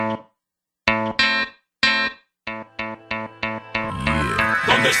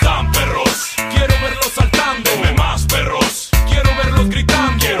¿Dónde están, perros? Quiero verlos saltando. Deme más, perros. Quiero verlos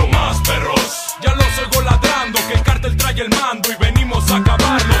gritando. Quiero más, perros. Ya los oigo ladrando, que el cártel trae el mando y venimos a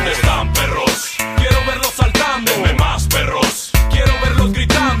acabarlo. ¿Dónde están, perros? Quiero verlos saltando. Deme más, perros. Quiero verlos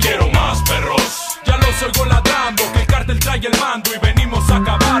gritando. Quiero más, perros. Ya los oigo ladrando, que el cártel trae el mando y venimos a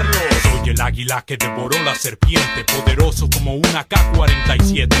acabarlo. Soy el águila que devoró la serpiente, poderoso como una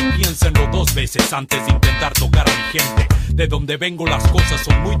K-47. Piénsenlo 2 veces antes de intentar tocar a mi gente. De donde vengo las cosas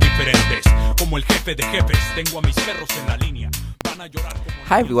son muy diferentes. Como el jefe de jefes, tengo a mis perros en la línea. Van a llorar como...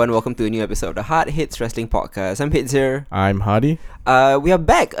 Hi everyone, welcome to a new episode of the Hard Hits Wrestling Podcast. I'm Hitzer. I'm Hardy. We are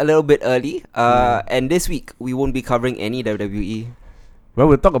back a little bit early, and this week we won't be covering any WWE. Well,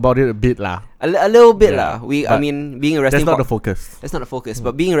 we'll talk about it a bit lah. A little bit Yeah, lah. I mean, being a wrestling That's not the focus. that's not the focus.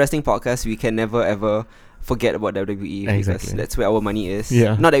 But being a wrestling podcast, we can never ever forget about WWE because Exactly. that's where our money is.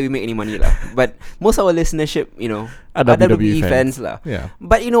 Yeah. Not that we make any money lah, but most of our listenership, Are are WWE WWE fans lah. Yeah.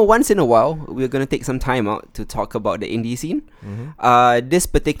 But once in a while, we're gonna take some time out to talk about the indie scene. This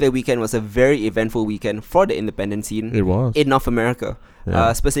particular weekend was a very eventful weekend for the independent scene It was. in North America,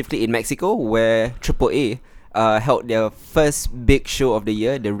 Yeah. specifically in Mexico, where AAA held their first big show of the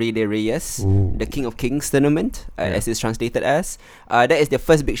year, the Rey de Reyes, Ooh. the King of Kings tournament, Yeah. as it's translated as. That is their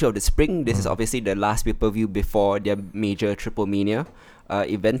first big show of the spring. This is obviously the last pay-per-view before their major Triple Mania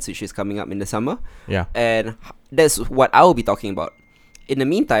events, which is coming up in the summer. Yeah. And that's what I will be talking about. In the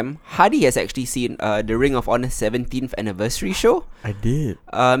meantime, Hardy has actually seen the Ring of Honor 17th anniversary show. I did.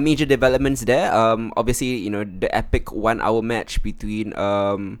 Major developments there. Obviously, the epic 1 hour match between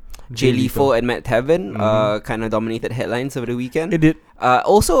Jay Lethal and Matt Taven kind of dominated headlines over the weekend. It did.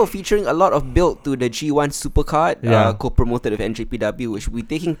 Also featuring a lot of build to the G1 Supercard, Yeah. co-promoted with NJPW, which will be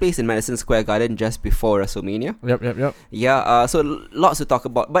taking place in Madison Square Garden just before WrestleMania. Yep. Yeah, so lots to talk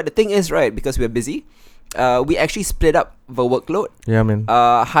about. But the thing is, right, because we're busy, we actually split up the workload. Yeah, man.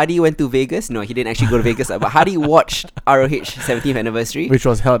 Hardy went to Vegas. No, he didn't actually go to Vegas, but Hardy watched ROH 17th anniversary, Which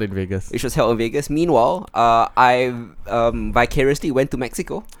was held in Vegas. which was held in Vegas. Meanwhile, I vicariously went to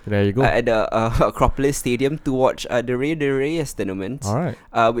Mexico There you go. at the Acropolis Stadium to watch the Rey de Reyes tournament, All right.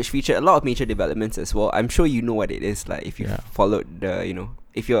 which featured a lot of major developments as well. I'm sure you know what it is like if you Yeah. followed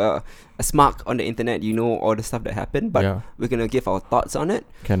if you're a smart on the internet, you know all the stuff that happened. But Yeah. we're gonna give our thoughts on it.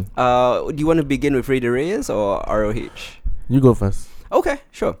 Can Do you want to begin with Rey de Reyes or ROH? you go first? Okay,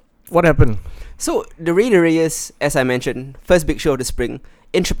 sure. What happened? So the Rey de Reyes, as I mentioned, first big show of the spring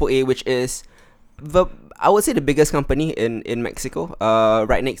in AAA, which is I would say the biggest company in Mexico,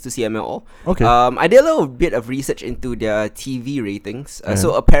 right next to CMLL. Okay. I did a little bit of research into their TV ratings. Yeah.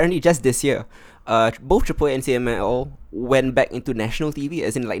 So apparently just this year, both AAA and CMLL went back into national TV,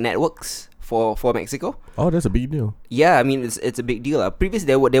 as in like networks for Mexico. Oh, that's a big deal. Yeah, I mean it's a big deal. Previously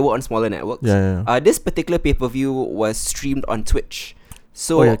they were on smaller networks. Yeah. This particular pay-per-view was streamed on Twitch.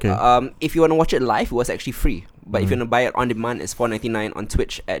 So Oh, yeah, okay. if you want to watch it live, it was actually free. But if you want to buy it on demand, it's $4.99 on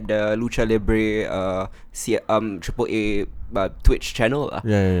Twitch at the Lucha Libre AAA Twitch channel.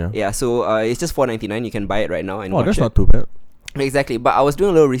 Yeah. Yeah, so it's just $4.99. You can buy it right now and Oh, watch that's it. not too bad. Exactly. But I was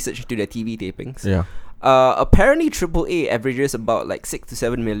doing a little research into their TV tapings. Yeah. Apparently AAA averages about like 6 to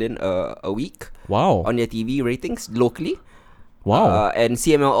 7 million a week Wow. on their TV ratings locally. Wow. And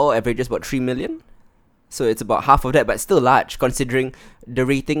CMLL averages about 3 million. So it's about half of that, but still large considering the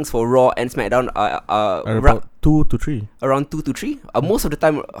ratings for Raw and SmackDown are About 2 to 3. around 2 to 3. Most of the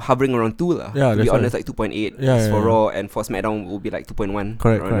time hovering around 2 lah. Yeah, to be that's honest, why. like 2.8 Yeah, is yeah, for yeah. Raw, and for SmackDown will be like 2.1.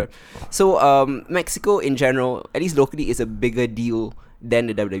 Correct, around correct. there. So Mexico in general, at least locally, is a bigger deal than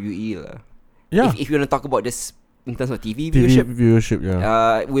the WWE lah. Yeah. If you want to talk about this in terms of TV TV viewership,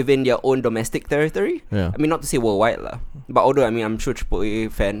 yeah. within their own domestic territory. Yeah. I mean, not to say worldwide lah, but although I'm sure AAA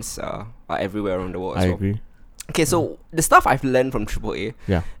fans are everywhere around the world as I well. agree. Okay, so the stuff I've learned from AAA,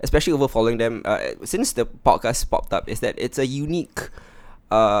 Yeah. especially over following them since the podcast popped up, is that it's a unique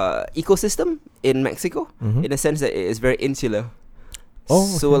ecosystem in Mexico, Mhm. in a sense that it is very insular. Oh,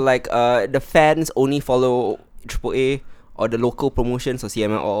 So okay. like the fans only follow AAA or the local promotions or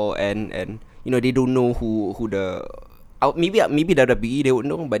CMLL, and they don't know who the maybe WWE they would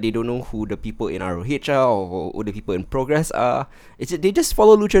know, but they don't know who the people in ROH are, or who the people in Progress are. They just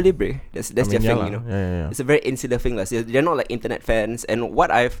follow Lucha Libre. That's I their mean, yeah thing, lah. Yeah. It's a very insular thing. So they're not like internet fans. And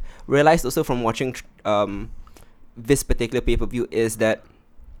what I've realized also from watching this particular pay-per-view is that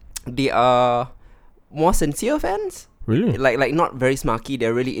they are more sincere fans. Really? Like not very smarky.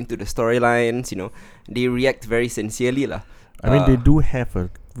 They're really into the storylines. They react very sincerely lah. I mean, they do have a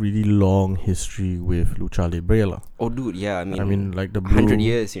really long history with Lucha Libre lah. Oh, dude, yeah. I mean, like the 100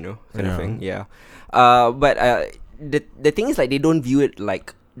 years, kind of Yeah. thing. Yeah. But the thing is, like, they don't view it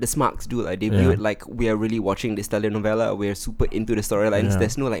like the Smarks do. Like, they view it like we are really watching this telenovela. We're super into the storylines.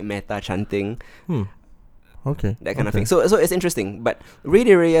 There's no like meta chanting. Okay. That kind of thing. So it's interesting. But Ray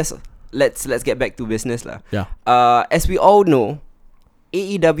De Reyes, let's get back to business lah. Yeah. As we all know,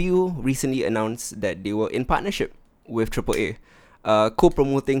 AEW recently announced that they were in partnership with AAA,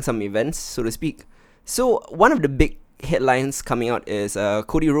 co-promoting some events, so to speak. So one of the big headlines coming out is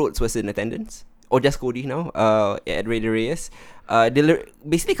Cody Rhodes was in attendance, or just Cody now, at Ray De Reyes.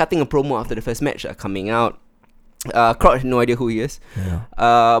 Basically cutting a promo after the first match coming out. Crowd had no idea who he is.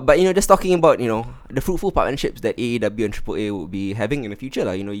 Yeah. But just talking about the fruitful partnerships that AEW and AAA will be having in the future.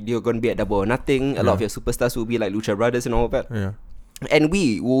 You're going to be at Double or Nothing. A lot of your superstars will be like Lucha Brothers and all of that. Yeah. And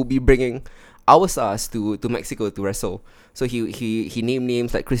we will be bringing our stars to Mexico to wrestle. So he named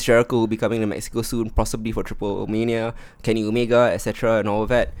names like Chris Jericho will be coming to Mexico soon, possibly for Triple Mania, Kenny Omega, etc. and all of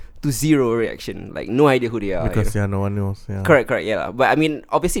that. To zero reaction, like no idea who they are. Because no one knows. Yeah. Correct, yeah. But I mean,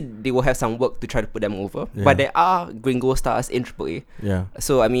 obviously they will have some work to try to put them over. Yeah. But there are gringo stars in AAA. Yeah.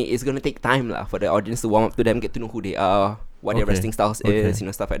 So I mean, it's gonna take time for the audience to warm up to them, get to know who they are, what their wrestling styles is,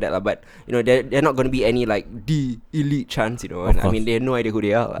 stuff like that But they're not gonna be any like the elite chants, And I mean, they have no idea who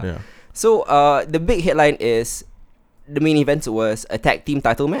they are. Yeah. So the big headline is the main event was a tag team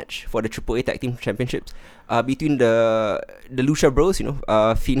title match for the AAA Tag Team Championships between the Lucha Bros,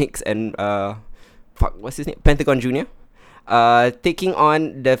 Phoenix and what's his name, Pentagon Jr. Taking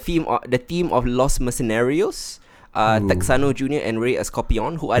on the team of Los Mercenarios, Texano Jr. and Rey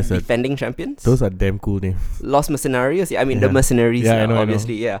Escorpion, who are defending champions. Those are damn cool names. Los Mercenarios, I mean the mercenaries,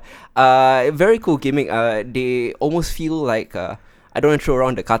 obviously, very cool gimmick. They almost feel like I don't want to throw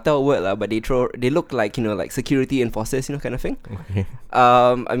around the cartel word but they look like like security enforcers, kind of thing. Okay.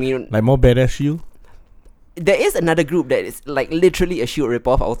 I mean, like more badass Shield. There is another group that is like literally a Shield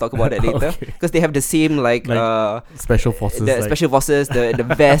ripoff. I will talk about that later because they have the same like special forces, the special forces, the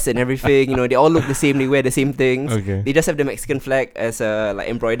vest and everything. They all look the same. They wear the same things. Okay. They just have the Mexican flag as like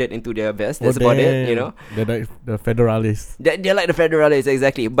embroidered into their vest. That's about it. They're like the Federalists. They're like the Federalists,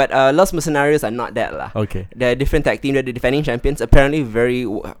 exactly. But Los Mercenarios are not that lah. Okay. They're a different tag team. They're the defending champions. Apparently very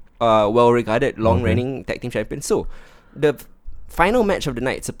well regarded, long reigning tag team champions. So the final match of the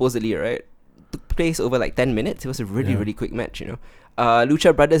night, supposedly, right, took place over like 10 minutes. It was a really quick match,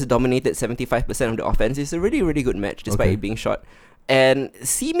 Lucha Brothers dominated 75% of the offense. It's a really good match despite it being short, and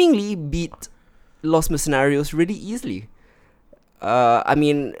seemingly beat Los Mercenarios really easily. I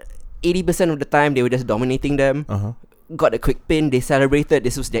mean, 80% of the time they were just dominating them. Got a quick pin. They celebrated.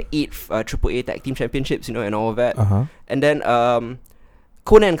 This was their 8th AAA Tag Team Championships, and all of that. And then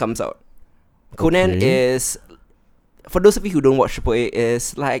Conan comes out. Conan is, for those of you who don't watch AAA,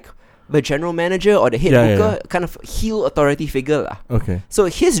 is like the general manager or the head booker, kind of heel authority figure lah. Okay. So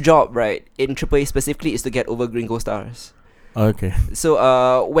his job, right, in AAA specifically, is to get over gringo stars. Okay.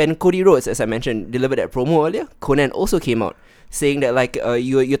 So when Cody Rhodes, as I mentioned, delivered that promo earlier, Conan also came out saying that like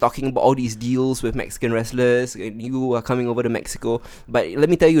you're talking about all these deals with Mexican wrestlers and you are coming over to Mexico, but let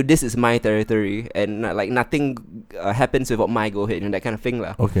me tell you, this is my territory and like nothing happens without my go ahead and that kind of thing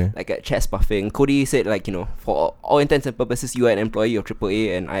lah. Okay. Like at chest puffing, Cody said like for all intents and purposes you are an employee of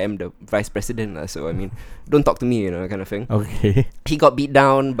AAA and I am the vice president lah. So I mean, don't talk to me, that kind of thing. Okay. He got beat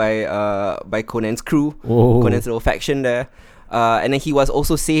down by Conan's crew, Conan's little faction there. And then he was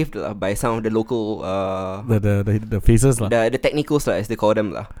also saved by some of the local the faces lah. The technicals as they call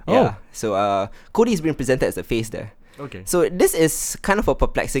them lah. Yeah. So Cody's been presented as the face there. Okay. So this is kind of a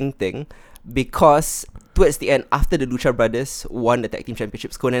perplexing thing because towards the end, after the Lucha Brothers won the tag team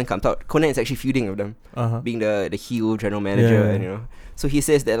championships, Conan comes out. Conan is actually feuding with them, being the heel general manager, and so he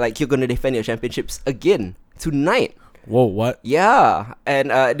says that like you're gonna defend your championships again tonight. Whoa, what? Yeah,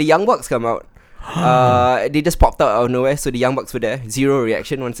 and the Young Bucks come out. They just popped out of nowhere, so the Young Bucks were there. Zero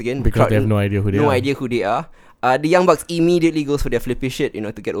reaction once again because they have no idea who they are. No idea who they are. The Young Bucks immediately goes for their flippy shit,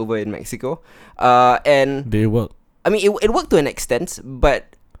 to get over in Mexico. And they work. I mean, it worked to an extent,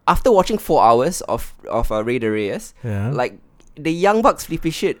 but after watching 4 hours of Ray De Reyes, like the Young Bucks flippy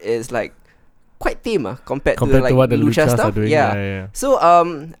shit is like quite tame compared to like what the Lucha stuff. are doing. Yeah. So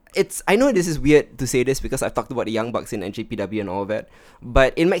I know this is weird to say this because I've talked about the Young Bucks in NJPW and all that,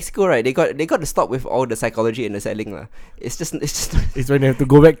 but in Mexico, right, they got to stop with all the psychology and the selling lah. It's when you have to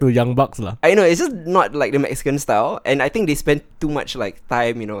go back to Young Bucks lah. I know, it's just not like the Mexican style, and I think they spend too much like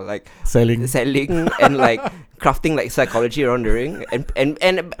time, like selling and like crafting like psychology around the ring,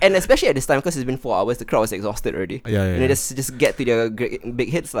 and especially at this time because it's been 4 hours, the crowd was exhausted already. Just get to their big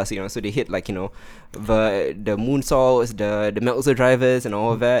hits last, so they hit like the moonsaults, the Meltzer drivers and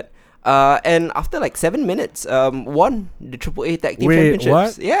all of that. And after like 7 minutes, won the AAA Tag Team Wait,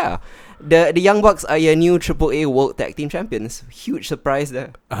 Championships. what? Yeah. The Young Bucks are your new AAA World Tag Team Champions. Huge surprise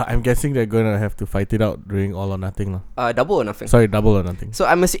there. I'm guessing they're gonna have to fight it out during All or Nothing lah. Double or Nothing. Sorry, Double or Nothing. So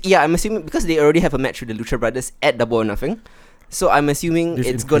I'm assuming because they already have a match with the Lucha Brothers at Double or Nothing. So I'm assuming This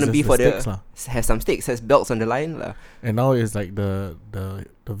it's gonna be increases for the stakes the lah. has some stakes, has belts on the line lah. And now it's like the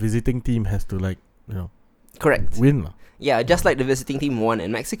visiting team has to like Correct. win lah. Yeah, just like the visiting team won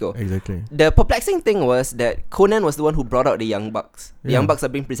in Mexico. Exactly. The perplexing thing was that Conan was the one who brought out the Young Bucks. The Yeah. Young Bucks are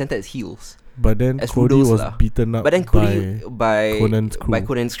being presented as heels. But then As Cody Rudos was lah. beaten up But then Cody by Conan's crew.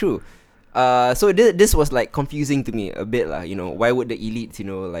 Conan's crew. So this was like confusing to me a bit lah. You know, why would the elites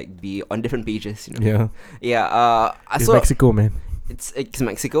like be on different pages? You know. Yeah. Yeah. It's So Mexico, man. it's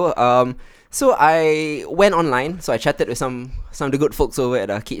Mexico. So I went online. So I chatted with some of the good folks over at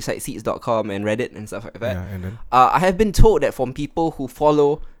cageSideSeats.com and Reddit and stuff like that. Yeah, and then I have been told that from people who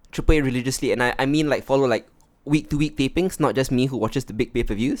follow AAA religiously, and I mean like follow like week-to-week tapings, not just me who watches the big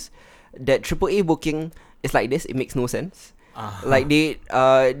pay-per-views, that AAA booking is like this. It makes no sense. Like they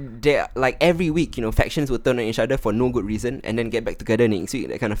like every week, factions will turn on each other for no good reason and then get back together next week,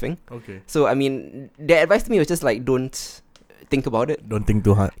 that kind of thing. Okay. So I mean, their advice to me was just like, don't think about it. Don't think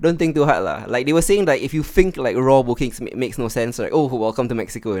too hard. Don't think too hard lah. Like they were saying, like if you think like Raw bookings makes no sense, like welcome to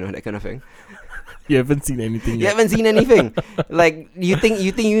Mexico, that kind of thing. You haven't seen anything You yet. haven't seen anything. Like you think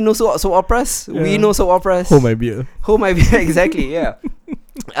you know soap operas? We Yeah. know soap operas. Hold my beer. Exactly, yeah.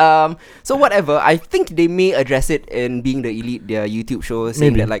 So whatever, I think they may address it in Being the Elite, their YouTube show,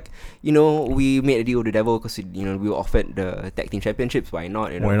 saying Maybe. that like, we made a deal with the devil because we were offered the tag team championships. Why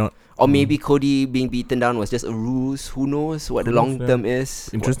not? Why not? Or maybe Cody being beaten down was just a ruse. Who knows what the Who knows, long term is?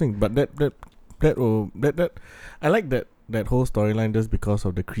 Interesting, but that I like that whole storyline just because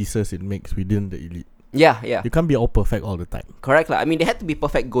of the creases it makes within the elite. Yeah. You can't be all perfect all the time. Correct lah. I mean, they had to be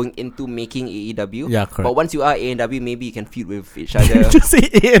perfect going into making AEW. Yeah, correct. But once you are AEW, maybe you can feud with each other. Just say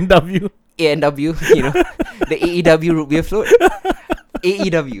A&W. AEW, the AEW root beer float.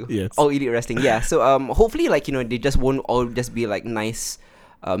 AEW, Yes. All Elite Wrestling. Yeah. So hopefully, like they just won't all just be like nice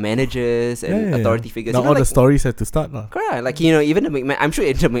managers and authority figures. Now all the stories have to start lah. Correct. Like even the McMahon, I'm sure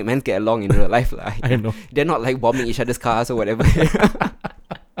the McMahon get along in real life lah. I know. They're not like bombing each other's cars or whatever.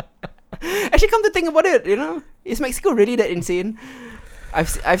 Actually, come to think about it, is Mexico really that insane?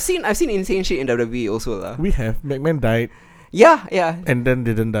 I've seen insane shit in WWE also lah. We have McMahon died Yeah. and then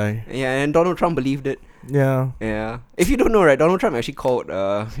didn't die. Yeah, and Donald Trump believed it. Yeah. Yeah. If you don't know, right, Donald Trump actually called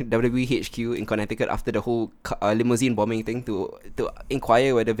WWE HQ in Connecticut after the whole limousine bombing thing to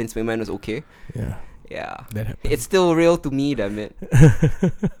inquire whether Vince McMahon was okay. Yeah. Yeah. That happened. It's still real to me, damn it.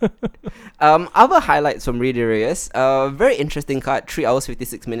 Other highlights from Rey de Reyes. Very interesting card, 3 hours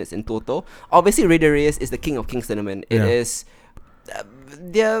 56 minutes in total. Obviously, Rey de Reyes is the king of King's Tournament. It Yeah. is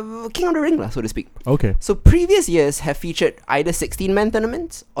the king of the ring, so to speak. Okay. So previous years have featured either 16-man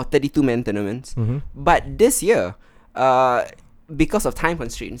tournaments or 32-man tournaments. Mm-hmm. But this year, because of time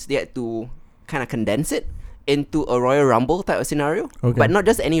constraints, they had to kind of condense it into a Royal Rumble type of scenario. Okay. But not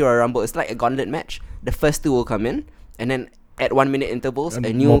just any Royal Rumble. It's like a gauntlet match. The first two will come in, and then at 1 minute intervals, And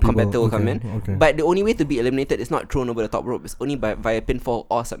a new more people. competitor will come Okay, in. okay. But the only way to be eliminated is not thrown over the top rope. It's only via pinfall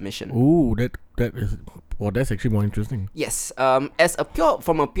or submission. Ooh, that's actually more interesting. Yes.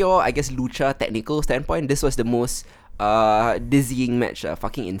 From a pure, I guess, lucha technical standpoint, this was the most dizzying match,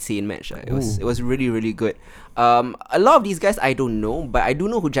 fucking insane match. It was really, really good. A lot of these guys I don't know, but I do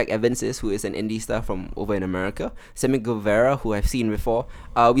know who Jack Evans is, who is an indie star from over in America. Sammy Guevara, who I've seen before.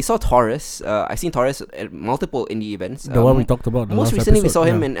 We saw Taurus. I've seen Taurus at multiple indie events. The one we talked about. The Most last recently, we episode, saw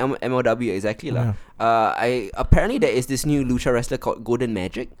him yeah. in MLW, exactly lah. Yeah. Apparently there is this new lucha wrestler called Golden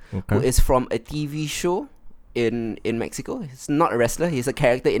Magic, who Okay. is from a TV show in Mexico. He's not a wrestler. He's a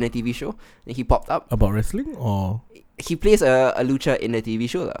character in a TV show. And he popped up. About wrestling, or He plays a lucha in a TV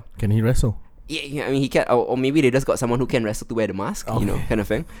show lah. can he wrestle? Yeah, I mean he can, or maybe they just got someone who can wrestle to wear the mask, Okay. kind of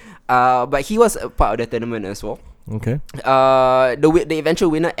thing. But he was a part of the tournament as well. Okay. The eventual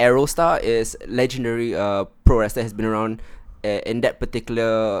winner, Aerostar, is legendary pro wrestler, has been around in that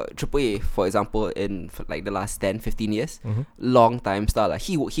particular AAA, for example, in like the last 10-15 years. Mm-hmm. Long time star lah.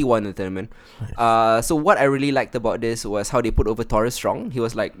 He won the tournament. So what I really liked about this was how they put over Taurus Strong. He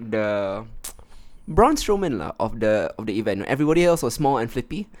was like the Braun Strowman lah of the event. Everybody else was small and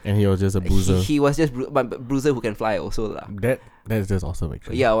flippy. And he was just a bruiser. He was just but bruiser who can fly also lah. That's just awesome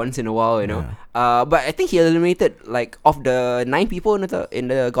actually. Yeah, once in a while, But I think he eliminated, like, of the 9 people in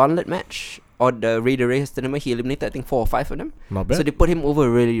the gauntlet match or the Rey de Reyes tournament, he eliminated I think 4 or 5 of them. Not bad. So they put him over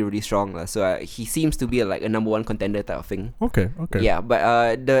really, really strong lah. So he seems to be like a number 1 contender type of thing. Okay. Yeah, but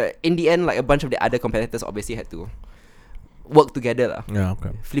in the end, like a bunch of the other competitors obviously had to work together lah. Yeah,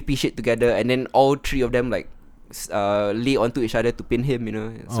 okay. Flippy shit together, and then all three of them like lay onto each other to pin him, you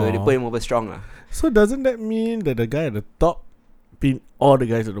know. So they put him over strong lah. So doesn't that mean that the guy at the top pin all the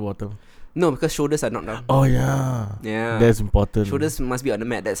guys at the bottom? No, because shoulders are not down. Oh yeah. Yeah. That's important. Shoulders must be on the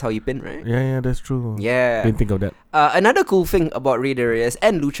mat. That's how you pin, right? Yeah, that's true. Yeah. Didn't think of that. Another cool thing about Rey Darius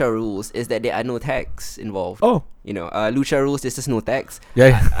and Lucha Rules is that there are no tags involved. Oh. You know, Lucha Rules, there's just no tags.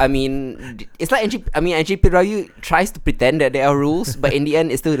 Yeah. I mean, it's like NJPW tries to pretend that there are rules, but in the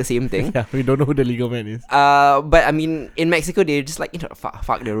end, it's still the same thing. Yeah, we don't know who the legal man is. But I mean, in Mexico, they're just like, you know,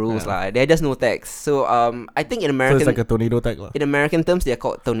 fuck the rules lah. They're just no tags. So I think in So American, it's like a tornado tag lah. in American terms, they're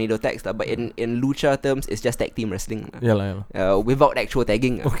called tornado tags lah. But in Lucha terms, it's just tag team wrestling lah. Yeah. Without actual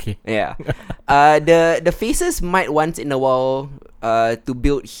tagging. Okay. Yeah. The faces might once in a while to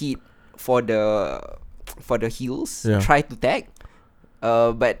build heat for the heels try to tag.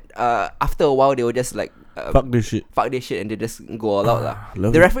 But after a while they will just like Fuck this shit. and they just go all out lah.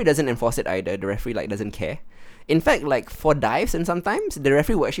 Love The it. referee doesn't enforce it either. The referee like doesn't care. In fact, like for dives and sometimes the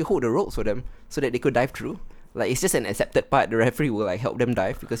referee will actually hold the ropes for them so that they could dive through. Like it's just an accepted part. The referee will like help them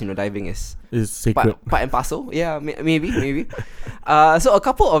dive because you know diving is It's sacred. part and parcel. Yeah, maybe. So a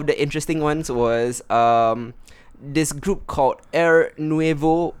couple of the interesting ones was this group called El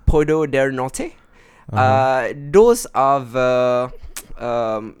Nuevo Poder del Norte. Those are the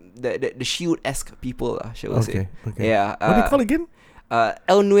Shield-esque people, shall we say? Okay. Yeah. What do you call again?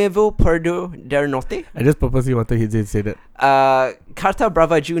 El Nuevo Poder del Norte. I just purposely wanted him to say that. Carta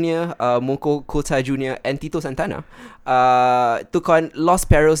Brava Jr., Moco Cota Jr., and Tito Santana took on Los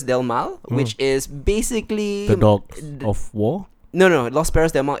Perros del Mal, which is basically The dogs of war. No, Los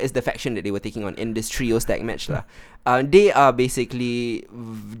Perros del Mal is the faction that they were taking on in this trio stack match lah. They are basically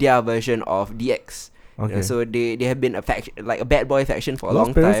their version of DX. You know, Okay. so they have been a faction, like a bad boy faction for a Los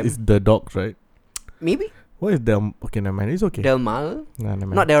long Perros time. is the dogs, right? Maybe What is Del? Okay, never mind. It's okay. Del Mal, Nah, never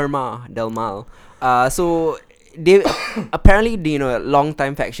mind. not Del Mar, Del Mal. So they apparently, you know, long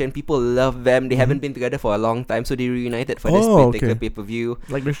time faction. People love them. They haven't been together for a long time, so they reunited for this particular okay. pay-per-view.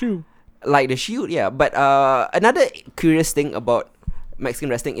 Like the shoe. Like the Shield, yeah. But another curious thing about Mexican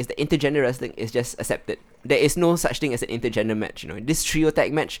wrestling is that intergender wrestling is just accepted. There is no such thing as an intergender match. You know, this trio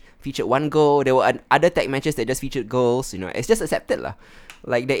tag match featured one girl. There were other tag matches that just featured girls. You know, it's just accepted lah.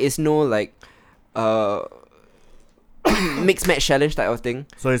 Like there is no like mixed match challenge type of thing.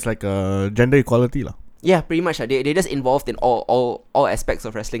 So it's like gender equality lah. Yeah, pretty much. They just involved in all aspects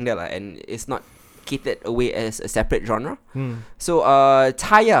of wrestling there lah, and it's not catered away as a separate genre. So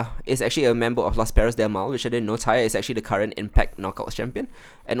Taya is actually a member of Los Perros del Mal, which I didn't know. Taya is actually the current Impact Knockouts champion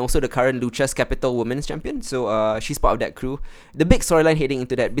and also the current Luchas Capital Women's champion. So she's part of that crew. The big storyline heading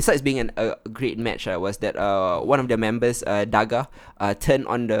into that, besides being a great match, was that one of their members, Daga, turned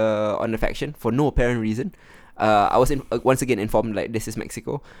on the faction for no apparent reason. I was once again informed like this is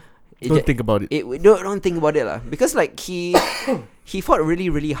Mexico. Don't think about it. Don't think about it lah. Because like he fought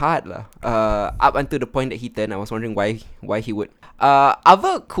really hard lah. Up until the point that he turned, I was wondering why he would.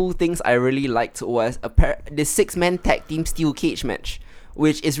 Other cool things I really liked was the 6-man tag team steel cage match,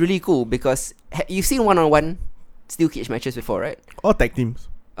 which is really cool because you've seen one-on-one steel cage matches before, right? All tag teams.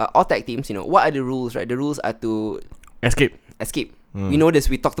 All tag teams, you know, what are the rules, right? The rules are to Escape. We know this.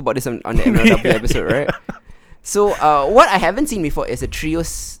 We talked about this on the MLW episode, right? So what I haven't seen before is a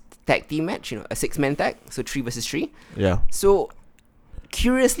trios tag team match, you know, a 6-man tag, so 3 versus 3. Yeah. So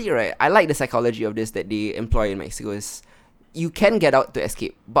curiously, right, I like the psychology of this that they employ in Mexico is you can get out to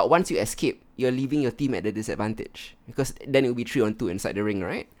escape, but once you escape, you're leaving your team at a disadvantage because then it will be 3-on-2 inside the ring,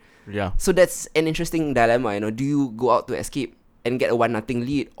 right? Yeah. So that's an interesting dilemma, you know. Do you go out to escape and get a 1-0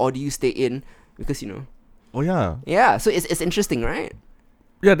 lead, or do you stay in because, you know? Oh yeah. Yeah, so it's interesting, right?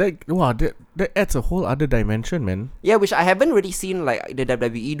 Yeah, that adds a whole other dimension, man. Yeah, which I haven't really seen like the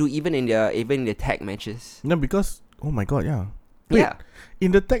WWE do even in their tag matches. No, because oh my god, yeah. Wait, Yeah.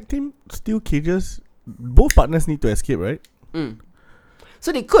 in the tag team steel cages, both partners need to escape, right?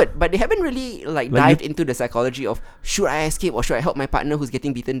 So they could, but they haven't really like Like dived into the psychology of should I escape or should I help my partner who's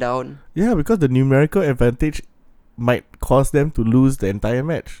getting beaten down? Yeah, because the numerical advantage might cause them to lose the entire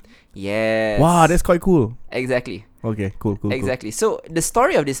match. Yes. Wow, that's quite cool. Exactly. Okay, cool. Exactly. So the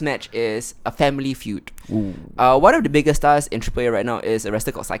story of this match is a family feud. Ooh. One of the biggest stars in AAA right now is a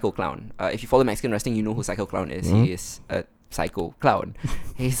wrestler called Psycho Clown. If you follow Mexican wrestling, you know who Psycho Clown is. He is a psycho clown.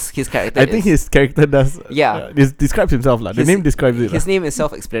 His character. I think his character does. Yeah. Describes himself lah. The His- name describes it. His lah. name is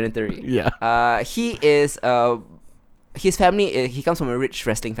self-explanatory. Yeah. He is his family. He comes from a rich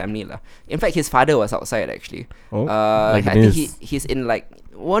wrestling family lah. In fact, his father was outside actually. Oh, I like think this. he's in like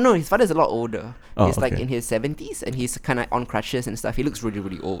Well, no, his father's a lot older. Oh, He's like okay. in his 70s and he's kind of on crutches and stuff. He looks really,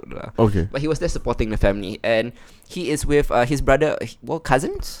 really old. Okay. But he was there supporting the family. And he is with his brother,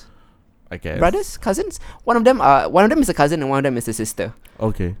 cousins? I guess. Brothers? Cousins? One of them is a cousin and one of them is a sister.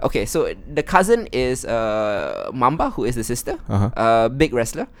 Okay. Okay, so the cousin is Mamba, who is the sister. Big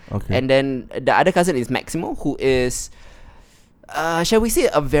wrestler. Okay. And then the other cousin is Maximo, who is, shall we say,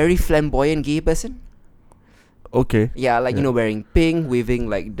 a very flamboyant gay person? Okay. Yeah, like, you know, wearing pink, waving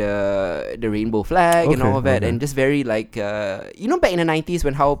like the rainbow flag and all of that, and just very like, you know, back in the 90s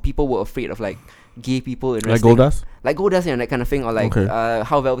when how people were afraid of like gay people in Like wrestling. Goldust? Like Goldust, you know, that kind of thing, or like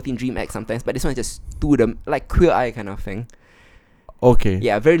how Velveteen Dream acts sometimes, but this one is just to them, like Queer Eye kind of thing. Okay.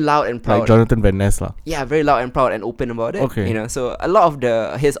 Yeah, very loud and proud. Like Jonathan Van Ness lah. Yeah, very loud and proud and open about it. Okay. You know, so a lot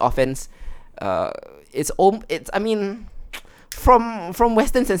of his offense, it's I mean, from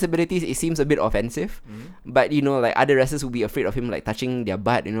Western sensibilities, it seems a bit offensive. But you know, like other wrestlers would be afraid of him like touching their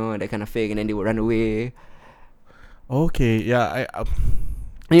butt, you know, that kind of thing, and then they would run away. Okay. Yeah.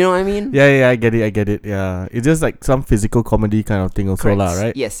 You know what I mean? Yeah. I get it. Yeah. It's just like some physical comedy kind of thing also Correct. lah,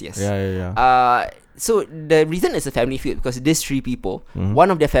 right? Yes. Yeah. So the reason it's a family feud because these three people,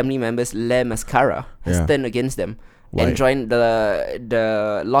 one of their family members, Le Mascara, has turned against them. Why? And joined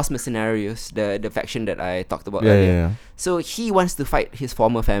the Lost Mercenarios, the faction that I talked about earlier. Yeah. So he wants to fight his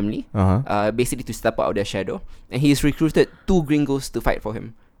former family, basically to step out of their shadow. And he's recruited 2 gringos to fight for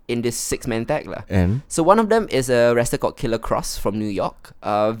him in this 6-man tag lah. And So one of them is a wrestler called Killer Cross from New York.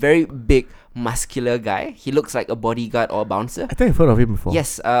 Very big, muscular guy. He looks like a bodyguard or a bouncer. I think I've heard of him before.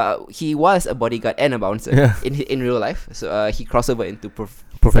 Yes, he was a bodyguard and a bouncer in real life. So he crossed over into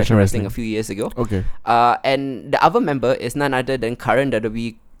professional wrestling a few years ago. Okay. And the other member is none other than current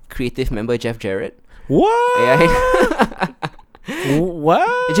WWE creative member Jeff Jarrett. What? Yeah,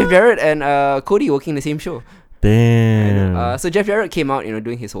 What? Jeff Jarrett and Cody working the same show. Damn. So Jeff Jarrett came out, you know,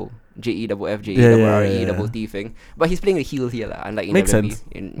 doing his whole JEFF, Yeah. double T thing, but he's playing the heel here, lah. Unlike in Makes WWE sense.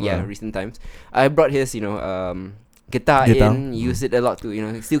 in Yeah. recent times. I brought his, you know, guitar in, used it a lot to, you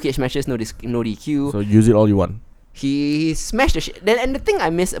know, steel cage matches, no DQ. So use it all you want. He smashed the shit. And the thing I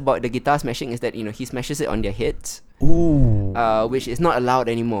miss about the guitar smashing is that, you know, he smashes it on their heads, Ooh. which is not allowed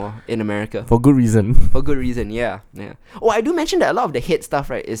anymore in America. For good reason. For good reason, yeah. Oh, I do mention that a lot of the head stuff,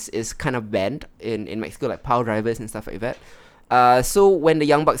 right, is kind of banned in Mexico, like power drivers and stuff like that. So when the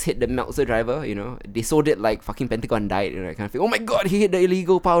Young Bucks hit the Meltzer driver, you know, they sold it like fucking Pentagon died, you know, that kind of thing. Oh my god, he hit the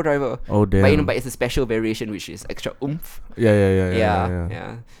illegal power driver. Oh damn. But, you know, but it's a special variation which is extra oomph.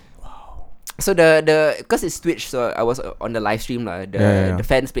 Yeah. So the because it's Twitch, so I was on the live stream lah. The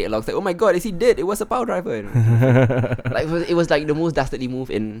fans played along. Like, oh my god, is he dead? It was a power driver. You know? Like it was like the most dastardly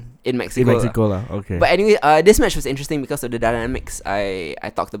move in Mexico. In Mexico lah. Okay. But anyway, this match was interesting because of the dynamics I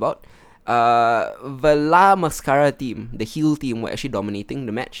talked about. The La Mascara team, the heel team, were actually dominating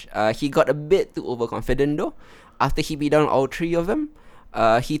the match. He got a bit too overconfident though. After he beat down all 3 of them,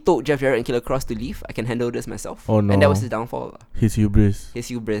 he told Jeff Jarrett and Killer Cross to leave. I can handle this myself. Oh no. And that was his downfall. His hubris. His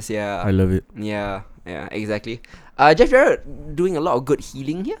hubris, yeah. I love it. Yeah, exactly. Jeff Jarrett doing a lot of good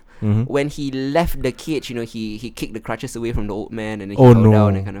healing here. When he left the cage, you know, he kicked the crutches away from the old man and then he fell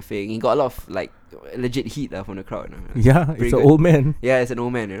down and kind of thing. He got a lot of like legit heat from the crowd. Yeah, Pretty it's an good. old man. Yeah, it's an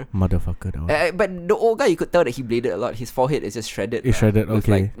old man, you know. Motherfucker. That one. But the old guy, you could tell that he bladed a lot. His forehead is just shredded. It's shredded, with,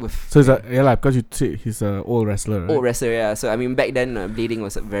 okay. Like, So it's because you say he's an old wrestler, right? old wrestler, yeah. So I mean, back then blading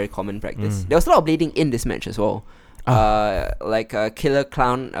was a very common practice. There was a lot of blading in this match as well. Killer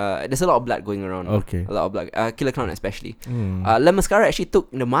Clown. There's a lot of blood going around. Okay. A lot of blood. Killer Clown especially. Le Mascara actually took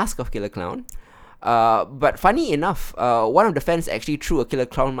the mask of Killer Clown. But funny enough, one of the fans actually threw a Killer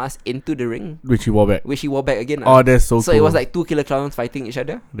Clown mask into the ring, Which he wore back. which he wore back again. Oh, that's so So cool. it was like 2 Killer Clowns fighting each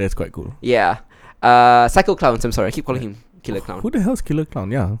other. That's quite cool. Yeah. Psycho Clowns. I'm sorry, I keep calling him Killer Clown. Who the hell's Killer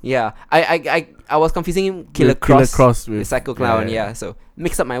Clown? Yeah. Yeah, I was confusing him Killer With Killer Cross, Cross with with- Psycho Clown. yeah. Yeah, so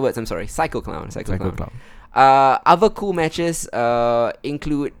mix up my words. I'm sorry, Psycho Clown. Psycho Psycho Clown. Clown. Other cool matches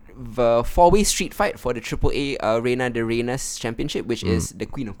include the 4-way street fight for the AAA Reina de Reinas Championship, which is the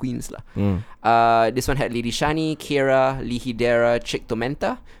Queen of Queens lah. This one had Lady Shani, Kira, Lee Hidera, Chick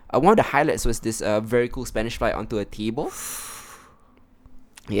Tormenta. One of the highlights was this very cool Spanish fly onto a table.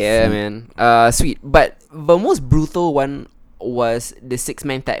 Yeah, man. Sweet. But the most brutal one was the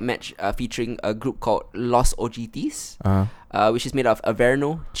 6-man tag match featuring a group called Los OGTs, which is made of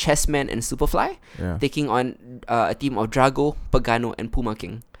Averno, Chessman, and Superfly, Yeah. taking on a team of Drago, Pagano, and Puma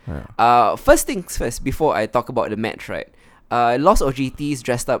King. Yeah. First things first, before I talk about the match, right? Los OGTs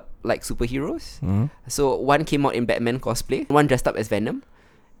dressed up like superheroes. So one came out in Batman cosplay, one dressed up as Venom,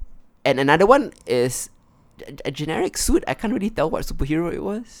 and another one is a generic suit. I can't really tell what superhero it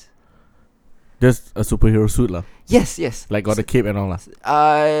was. Just a superhero suit lah. Yes. Like got a cape and all lah.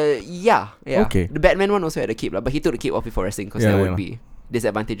 Yeah. Okay. The Batman one also had a cape lah, but he took the cape off before wrestling because Yeah, there yeah. would be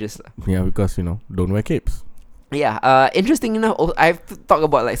disadvantages lah. Yeah, because don't wear capes. Yeah. Interesting enough, I have to talk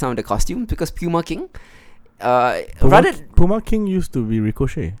about like some of the costumes because Puma King. Puma King used to be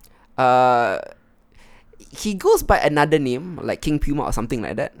Ricochet. He goes by another name like King Puma or something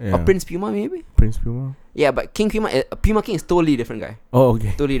like that, or Yeah. Prince Puma maybe. Prince Puma. Yeah, but King Puma, Puma King is totally different guy. Oh,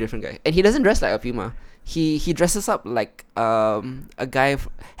 okay. Totally different guy, and he doesn't dress like a Puma. He dresses up like a guy.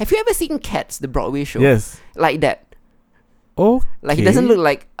 Have you ever seen Cats, the Broadway show? Yes. Like that. Oh. Like he doesn't look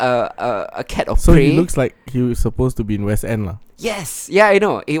like a cat of So prey. he looks like he was supposed to be in West End lah. Yes. Yeah, I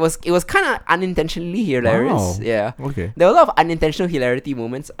know. It was kind of unintentionally hilarious. Wow. Yeah. Okay. There were a lot of unintentional hilarity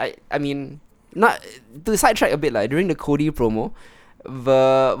moments. I mean, not to sidetrack a bit like during the Cody promo,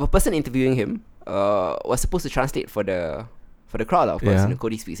 the person interviewing him was supposed to translate for the crowd of course. Yeah.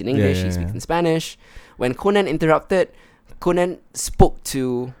 Cody speaks in English, Yeah, he speaks yeah. in Spanish. When Conan interrupted, Conan spoke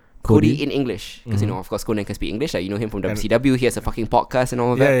to Cody Cody? in English because of course Conan can speak English. Like you know him from And- WCW. He has a fucking podcast and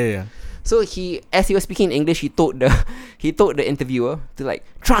all of that. Yeah. So as he was speaking in English, he told the interviewer to like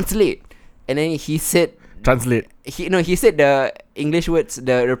translate, and then he said Translate. he said the English words,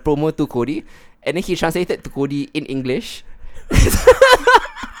 the promo to Cody, and then he translated to Cody in English.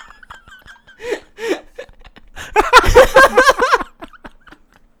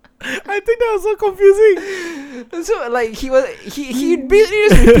 I think that was so confusing. So like he basically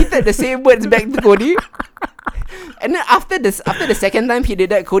just repeated the same words back to Cody. And then after the second time he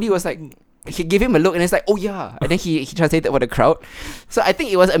did that, Cody was like, he gave him a look and it's like, oh yeah, and then he translated for the crowd. So I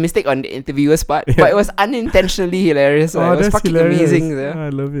think it was a mistake on the interviewer's part, but it was unintentionally hilarious. It was that's fucking hilarious. amazing. I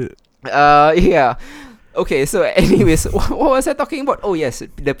love it. Yeah. Okay, so anyways, what was I talking about? Oh yes,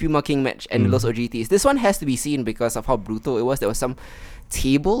 the Puma King match and the Los OGTs. This one has to be seen because of how brutal it was. There was some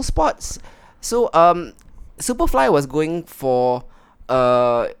table spots. So Superfly was going for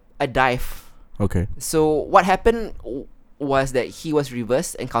a dive. Okay. So what happened was that he was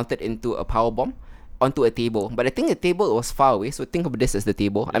reversed and counted into a powerbomb onto a table. But I think the table was far away, so think of this as the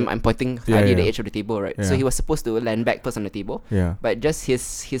table. I'm pointing at the edge of the table, right? So Yeah. he was supposed to land back first on the table. Yeah. But just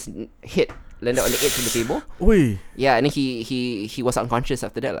his head landed on the edge of the table. Oi. Yeah, and then he was unconscious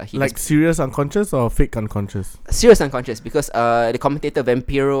after that. He Like serious unconscious or fake unconscious? serious unconscious because the commentator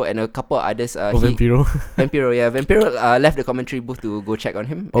Vampiro and a couple others Vampiro. Vampiro left the commentary booth to go check on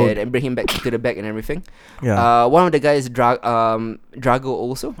him and bring him back to the back and everything. Yeah. One of the guys Drago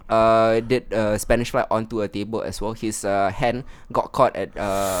also did Spanish fly onto a table as well. His hand got caught at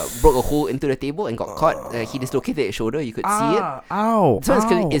broke a hole into the table and got caught. He dislocated his shoulder. You could see it. Ow. So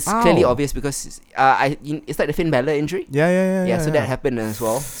it's clearly obvious because it's like the Finn Balor injury. Yeah. So that happened as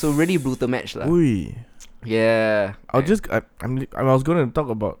well. So really brutal match lah. Oi. Yeah. I was going to talk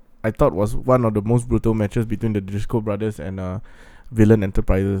about, I thought was one of the most brutal matches between the Driscoll brothers and Villain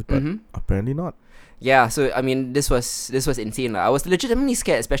Enterprises, but apparently not. Yeah, so I mean, this was insane lah. I was legitimately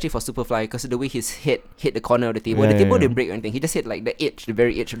scared, especially for Superfly, because of the way his head hit the corner of the table. The table didn't break or anything. He just hit like the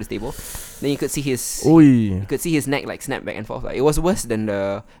very edge of the table. Then you could see his neck like snap back and forth. Like it was worse than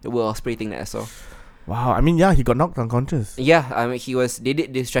the Will Ospreay thing that I saw. Wow. I mean, yeah, he got knocked unconscious. Yeah, I mean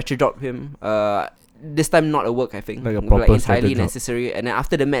they stretcher drop him. This time not a work, I think. Like a proper it's highly stretcher drop. necessary. And then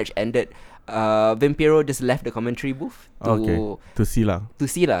after the match ended, Vampiro just left the commentary booth To see lah.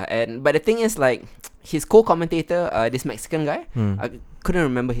 but the thing is, like, his co-commentator, this Mexican guy, I couldn't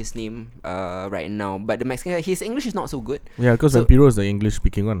remember his name right now, but the Mexican guy, his English is not so good. Yeah, because So- Vampiro is the English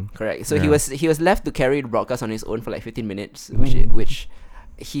speaking one. Correct. So Yeah. he was left to carry the broadcast on his own for like 15 minutes, which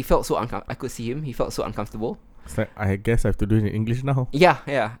he felt so I could see him. He felt so uncomfortable. It's like, I guess I have to do it in English now. Yeah.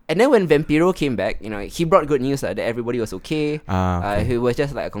 And then when Vampiro came back, he brought good news that everybody was okay. Okay. He was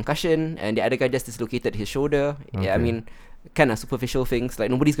just like a concussion, and the other guy just dislocated his shoulder. Yeah, I Okay. mean, kind of superficial things. Like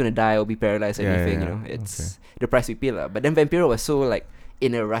nobody's gonna die or be paralyzed or anything. It's the price we pay lah. But then Vampiro was so like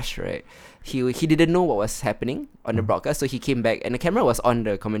in a rush, right? He didn't know what was happening on the broadcast, so he came back, and the camera was on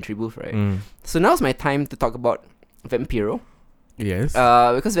the commentary booth, right? So now's my time to talk about Vampiro. Yes.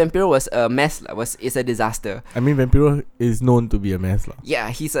 Because Vampiro was a mess. Is a disaster. I mean, Vampiro is known to be a mess lah. Yeah,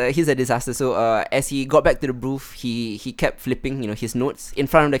 he's a disaster. So as he got back to the booth, he kept flipping his notes in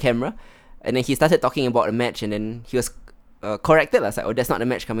front of the camera, and then he started talking about the match, and then he was corrected. It's like, oh, that's not the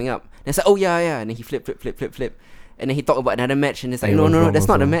match coming up. And it's like, oh yeah, and then he flip, and then he talked about another match, and it's like, And it no, was wrong that's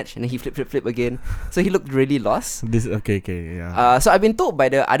not the also. match. And then he flip again. So he looked really lost. Yeah. So I've been told by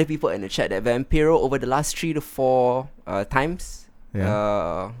the other people in the chat that Vampiro over the last 3 to 4 times.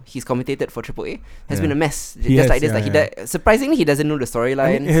 He's commentated for AAA. Has been a mess. He just has, like this. yeah, Like surprisingly, he doesn't know the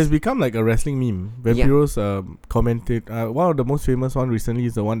storylines. I mean, it has become like a wrestling meme. Vampiro's commented. One of the most famous one recently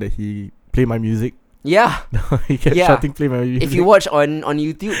is the one that he play my music. Yeah. He kept Yeah. shouting, play my music. If you watch on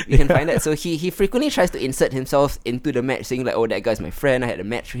YouTube, you can find that. So he frequently tries to insert himself into the match, saying like, "Oh, that guy's my friend. I had a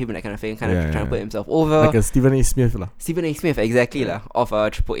match with him," and that kind of thing. Kind of trying to put himself over. like a Stephen A. Smith lah. Stephen A. Smith, exactly lah, of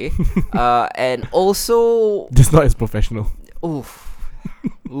Triple A. And also, Just not as professional.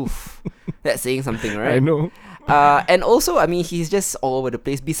 oof, that's saying something, right? I know. And also, I mean, he's just all over the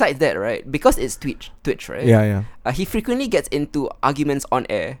place. Besides that, right? Because it's Twitch, right? Yeah. He frequently gets into arguments on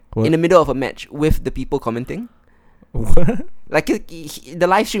air What? in the middle of a match with the people commenting. What? Like the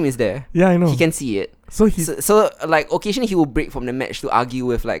live stream is there. Yeah, I know. He can see it. So he's So like occasionally he will break from the match to argue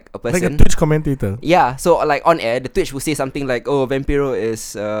with like a like a person. Twitch commentator. Yeah, so like on air, the Twitch will say something like, "Oh, Vampiro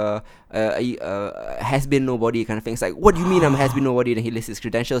is has been nobody," kind of things. Like, what do you mean I'm has been nobody? Then he lists his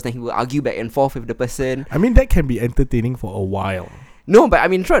credentials. Then he will argue back and forth with the person. I mean, that can be entertaining for a while. No, but I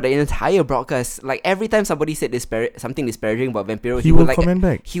mean, throughout the entire broadcast, like every time somebody said something disparaging about Vampiro, He will like comment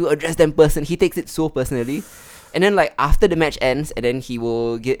back. he will address them person. He takes it so personally. And then like after the match ends, and then he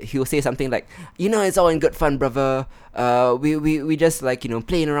will say something like, "It's all in good fun, brother. We just like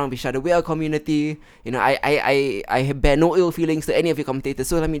playing around with each other. We are a community. I bear no ill feelings to any of your commentators.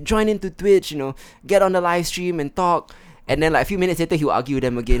 So let me join into Twitch. Get on the live stream and talk." And then like a few minutes later, he will argue with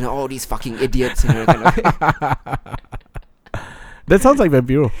them again. "Oh, these fucking idiots." Kind of. That sounds like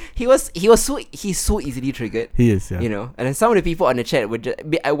Vampiro. He's so easily triggered. He is, yeah. And then some of the people on the chat would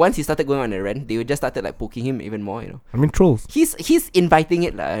once he started going on a rant, they would just started like poking him even more. I mean, trolls. He's inviting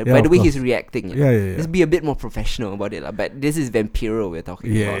it by Yeah, the of way course. he's reacting. Yeah. Just be a bit more professional about it, but this is Vampiro we're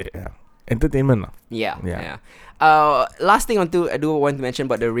talking about. Yeah. Entertainment lah. Yeah. Last thing I do want to mention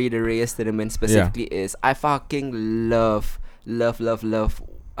about the Rey de Reyes tournament specifically is I fucking love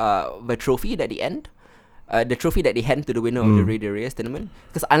the trophy at the end. The trophy that they hand to the winner of the Rey de Reyes tournament.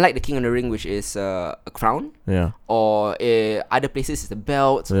 Because unlike the King of the Ring, which is a crown, Yeah. or other places it's a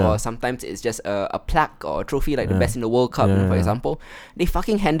belt, Yeah. or sometimes it's just a plaque or a trophy like the Yeah. best in the World Cup, Yeah. for example, they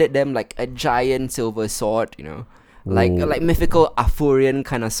fucking handed them like a giant silver sword, like Whoa. like mythical Arthurian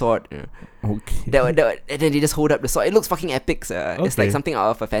kind of sword. Okay. And then they just hold up the sword. It looks fucking epic. It's like Okay. something out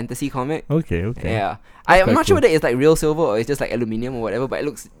of a fantasy comic. Okay. Yeah, That's I'm quite not sure cool. whether it's like real silver or it's just like aluminium or whatever, but it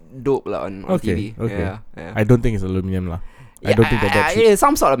looks dope lah on Okay. TV. Okay. Yeah. I don't think it's aluminium lah. I don't think that cheap. It is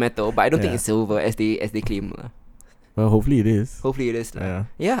some sort of metal, but I don't think Yeah. it's silver as they claim lah. Well, hopefully it is. Hopefully it is lah.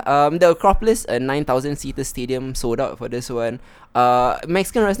 Yeah. Yeah. The Acropolis, a 9,000 seater stadium, sold out for this one.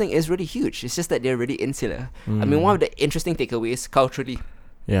 Mexican wrestling is really huge. It's just that they're really insular. I mean, one of the interesting takeaways culturally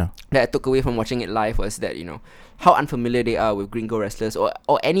Yeah. that I took away from watching it live was that how unfamiliar they are with gringo wrestlers or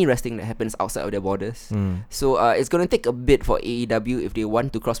any wrestling that happens outside of their borders. So it's gonna take a bit for AEW if they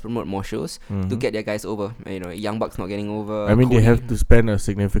want to cross promote more shows to get their guys over. Young Bucks not getting over. I mean, they Cody. have to spend a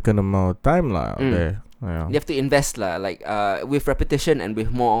significant amount of time lah out there. Yeah. They have to invest lah, like with repetition and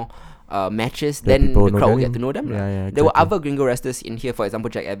with more matches, Let then people the know crowd will them. get to know them. lah. Yeah, There were exactly. other gringo wrestlers in here, for example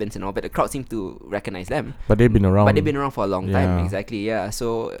Jack Evans and all, but the crowd seemed to recognize them. But they've been around. But they've been around for a long time, Yeah. exactly. Yeah,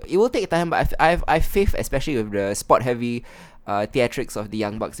 so it will take time, but I've faith, especially with the spot heavy theatrics of the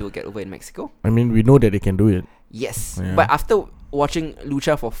Young Bucks, they will get over in Mexico. I mean, we know that they can do it. Yes, Yeah. but after watching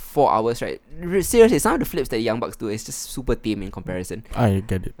Lucha for 4 hours, right? Seriously, some of the flips that the Young Bucks do is just super tame in comparison. I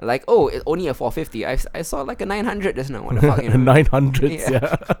get it. Like, oh, it's only a 450. I saw like a 900 just now. What the fuck? 900s,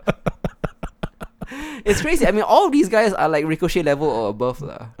 yeah. It's crazy. I mean, all these guys are like Ricochet level or above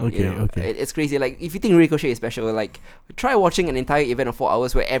lah. Okay, okay. It's crazy. Like, if you think Ricochet is special, like, try watching an entire event of 4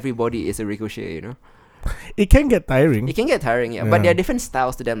 hours where everybody is a Ricochet. It can get tiring. It can get tiring, yeah. But Yeah. there are different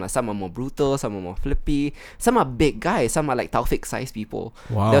styles to them. Like, some are more brutal, some are more flippy, some are big guys, some are like Taufik size people.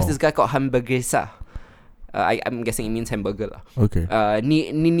 Wow. There was this guy called Hamburguesa. I'm guessing it means hamburger lah. Okay.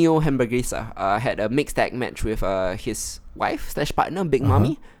 Nino Hamburguesa had a mixed tag match with his wife / partner Big Uh-huh.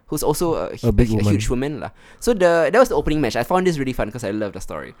 Mommy, who's also a big woman. huge woman lah. So that was the opening match. I found this really fun because I love the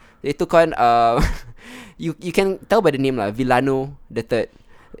story. They took on you can tell by the name lah, Villano the Third,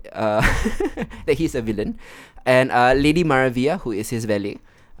 that he's a villain, and Lady Maravilla, who is his valet.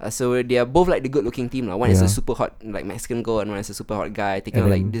 So they are both like the good looking team lah. One is a Yeah. super hot like Mexican girl, and one is a super hot guy, taking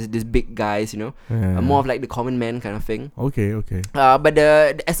And on like then- this big guys, Yeah. more of like the common man kind of thing. Okay, okay. But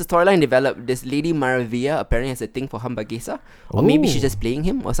as the storyline developed, this Lady Maravilla apparently has a thing for Hamburguesa, or maybe she's Oh. just playing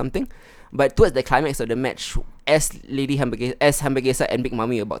him or something. But towards the climax of the match, as Hamburguesa and Big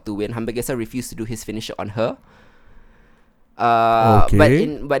Mommy were about to win, Hamburguesa refused to do his finisher on her.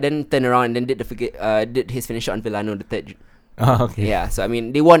 Okay. But then turned around and then did his finisher on Villano the Third. Okay. Yeah, so I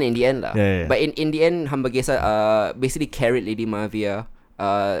mean they won in the end lah. Yeah. But in the end, Hamburguesa basically carried Lady Maravilla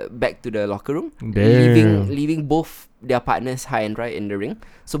back to the locker room, Damn. leaving both their partners high and dry in the ring.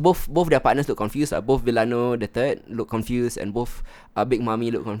 So both their partners look confused. Both Villano the third look confused, and both Big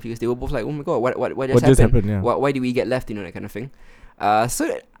Mami look confused. They were both like, "Oh my god, what just happened? Yeah. Why did we get left?" That kind of thing.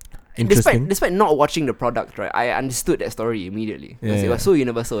 So Interesting. despite not watching the product, right, I understood that story immediately. Yeah, It yeah. was so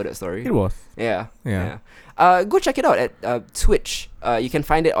universal, that story. It was. Yeah. Yeah. Go check it out at Twitch. You can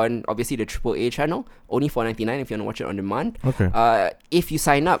find it on obviously the AAA channel, only $4.99 if you want to watch it on demand. Okay. If you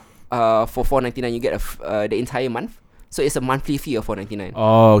sign up for $4.99, you get the entire month. So it's a monthly fee of $4.99.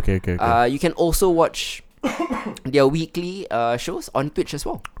 Oh, okay. You can also watch their weekly shows on Twitch as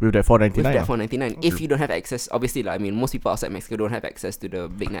well. With that $4.99. With that $4.99. If you don't have access, obviously, I mean, most people outside Mexico don't have access to the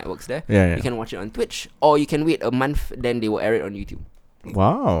big networks there. Yeah. You can watch it on Twitch, or you can wait a month, then they will air it on YouTube.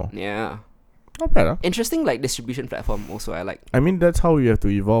 Wow. Yeah. Not bad, huh? Interesting, like, distribution platform also, I like. I mean, that's how you have to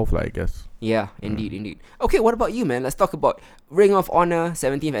evolve, I guess. Yeah, indeed. Okay, what about you, man? Let's talk about Ring of Honor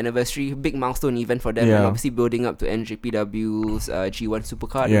 17th anniversary, big milestone event for them, and Yeah. obviously building up to NJPW's G1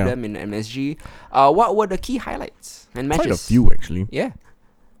 Supercard Yeah. with them in MSG. What were the key highlights and matches? Quite a few, actually. Yeah,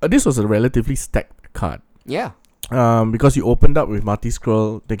 This was a relatively stacked card. yeah. Because you opened up with Marty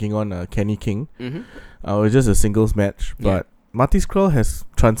Scurll taking on Kenny King. Mm-hmm. It was just a singles match, Yeah. but Marty Scurll has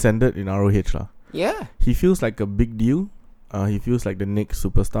transcended in ROH lah. Yeah. He feels like a big deal. He feels like the next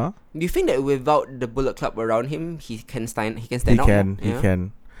superstar. Do you think that without the Bullet Club around him, he can stand He out? can. more? He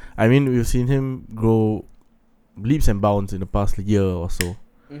can. I mean, we've seen him grow leaps and bounds in the past year or so.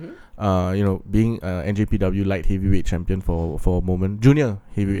 Mm-hmm. Being NJPW light heavyweight champion for a moment, junior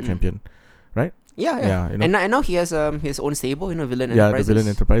heavyweight champion. Yeah. you know. And now he has his own stable, Villain Yeah, Enterprises. the Villain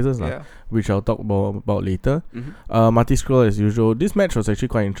Enterprises lah, Yeah. which I'll talk about later. Mm-hmm. Marty Scurll as usual. This match was actually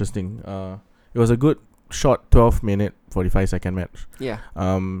quite interesting. It was a good short 12-minute 45-second match. Yeah.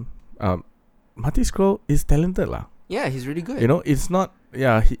 Marty Scurll is talented lah. Yeah, he's really good. It's not.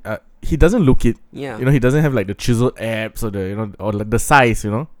 Yeah, he doesn't look it. Yeah. He doesn't have like the chiseled abs or or like the size.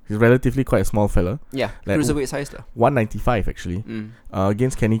 He's relatively quite a small fella. Yeah. Like, Cruiserweight size lah. 195 actually. Mm.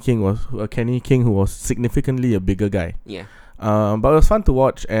 Against Kenny King who was significantly a bigger guy. Yeah. But it was fun to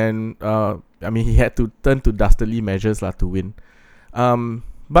watch, and he had to turn to dastardly measures lah to win.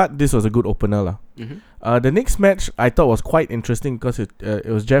 But this was a good opener lah. Mm-hmm. The next match I thought was quite interesting because it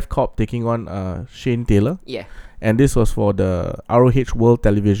was Jeff Cobb taking on Shane Taylor, Yeah. and this was for the ROH World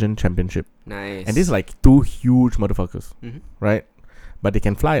Television Championship. Nice. And this is like two huge motherfuckers, Mm-hmm. right? But they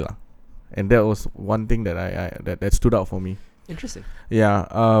can fly lah, and that was one thing that that stood out for me. Interesting. Yeah.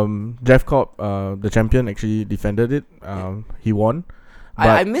 Jeff Cobb, the champion, actually defended it. He won.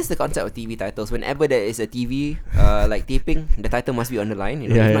 I miss the concept of TV titles. Whenever there is a TV like taping, the title must be on the line. If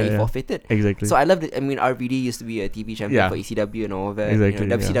not, you forfeit it. Exactly. So I love it. I mean, RVD used to be a TV champion for ECW and all of that. Exactly,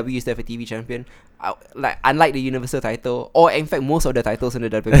 WCW used to have a TV champion. Unlike the Universal title, or in fact most of the titles in the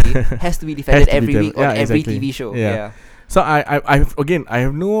WWE, has to be defended every week on every TV show. Yeah. So I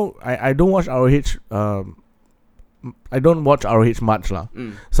don't watch ROH. I don't watch ROH much lah.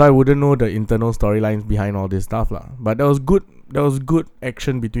 So I wouldn't know the internal storylines behind all this stuff lah. But there was good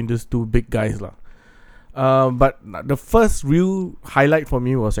action between these two big guys lah. But the first real highlight for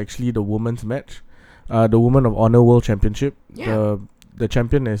me was actually the women's match, the Women of Honor World Championship. Yeah. The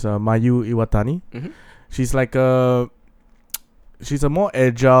champion is Mayu Iwatani. Mm-hmm. She's a more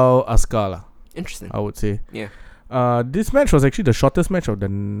agile Asuka lah, Interesting. I would say. Yeah. This match was actually the shortest match of the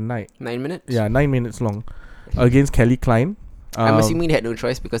night. 9 minutes. Yeah, 9 minutes long, against Kelly Klein. I'm assuming they had no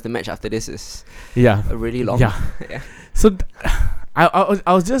choice because the match after this is Yeah. really long. Yeah. Yeah. So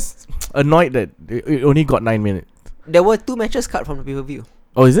I was just annoyed that it only got 9 minutes. There were 2 matches cut from the pay-per-view.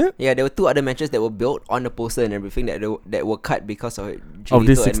 Oh, is it? Yeah, there were 2 other matches that were built on the poster and everything that were cut because of Of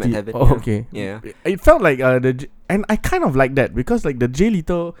this Lito and 60. Matt Taven. Oh, okay. Yeah. It felt like and I kind of like that because like the Jay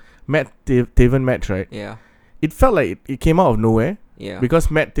Lito Matt Taven match, right? Yeah. It felt like it came out of nowhere Yeah. because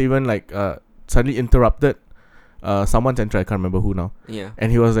Matt Taven suddenly interrupted someone's entrance. I can't remember who now. Yeah.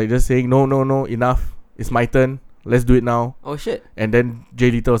 And he was like just saying, no, enough. It's my turn. Let's do it now. Oh shit. And then Jay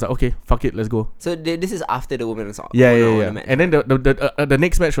Lito was like, okay, fuck it, let's go. So this is after the women's Yeah. match. And then the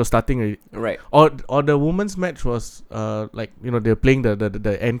next match was starting already. Right. Or the women's match was they're playing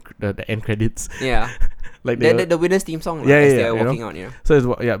the end credits. Yeah. Like the winner's theme song. Yeah, as yeah, they're you walking know? out. Yeah. So it's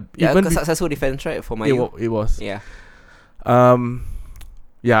Yeah. even Successful defense, right, for my. it was. Yeah.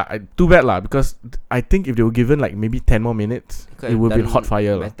 Yeah, too bad lah because I think if they were given like maybe 10 more minutes, Could it would be done hot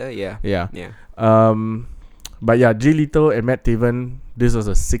fire lah. better. Yeah. Yeah. Yeah. But yeah, Jay Lito and Matt Taven, this was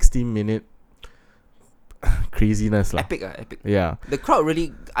a 60-minute craziness lah. Epic. Yeah. The crowd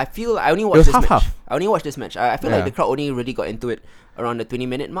really. I feel I only It watched was this match. half-half. I only watched this match. I feel like Yeah. the crowd only really got into it around the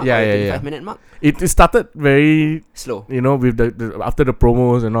 20-minute mark Yeah, or yeah, the yeah. 25-minute mark. It started very, Slow. with the after the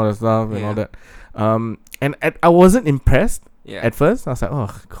promos and all that stuff and all Yeah. that. And I wasn't impressed Yeah. at first. I was like,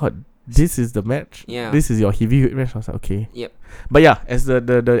 oh god, this is the match. Yeah. This is your heavyweight match. I was like, okay. Yep. But yeah, as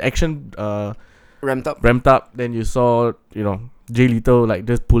the action Ramped up. ramped up, then you saw Jay Lethal like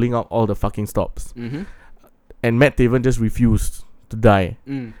just pulling out all the fucking stops, Mm-hmm. and Matt Taven just refused to die,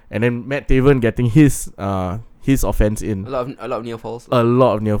 and then Matt Taven getting his offense in. A lot of near falls. A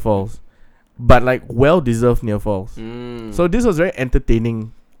lot of near falls, but like well deserved near falls. So this was very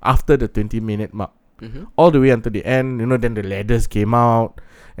entertaining after the 20-minute mark, all the way until the end. Then the ladders came out,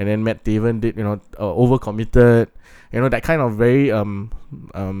 and then Matt Taven did overcommitted. That kind of very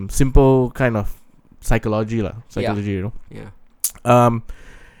simple kind of psychology. Yeah.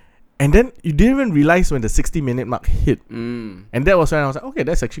 And then you didn't even realize when the 60-minute mark hit. Mm. And that was when I was like, okay,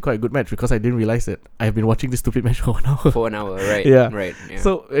 that's actually quite a good match, because I didn't realize that I've been watching this stupid match for 1 hour. For 1 hour, right? Yeah. Right. Yeah.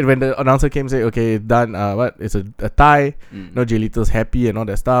 So when the announcer came, say, okay, done. It's a tie. Jay Lethal's happy and all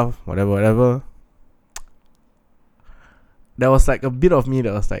that stuff. Whatever. There was like a bit of me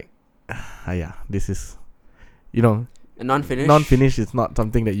that was like, yeah, this is, A non-finish. non-finish is not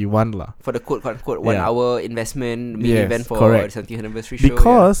something that you want lah. For the quote-unquote 1 Yeah. hour investment main Yes, event for correct. the 70th anniversary show.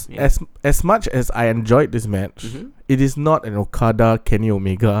 Because yeah. as much as I enjoyed this match, it is not an Okada Kenny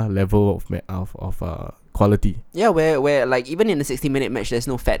Omega level of quality. Yeah, where like even in the 60-minute match, there's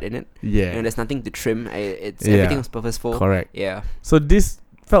no fat in it. Yeah, There's nothing to trim. It's Yeah. everything was purposeful. correct. Yeah. So this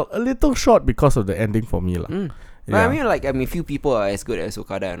felt a little short because of the ending for me lah. But I mean, few people are as good as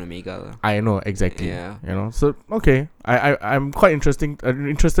Okada and Omega. lah. I know exactly. Yeah. So okay, I'm quite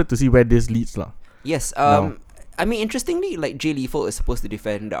interested to see where this leads lah. Yes. No. I mean, interestingly, like Jay Lethal is supposed to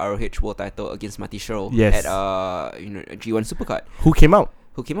defend the ROH World Title against Marty Scurll Yes. at G1 Supercard. Who came out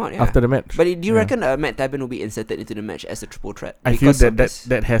Who came out? Yeah. after the match? But do you Yeah. reckon Matt Taven will be inserted into the match as a triple threat? I feel because of that this?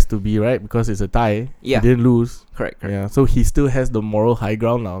 that has to be right, because it's a tie. Yeah. He didn't lose. Correct. Yeah, so he still has the moral high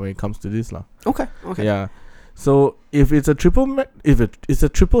ground now when it comes to this lah. Okay. Yeah. So if it's a if it's a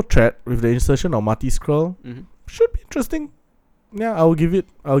triple threat with the insertion of Marty Scurll, should be interesting. Yeah, I'll give it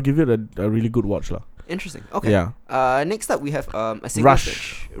a really good watch lah. Interesting. Okay. Yeah. Next up we have a single Rush.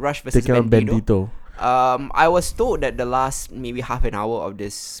 match. Rush versus Taking on Bandito. Bandito. I was told that the last maybe half an hour of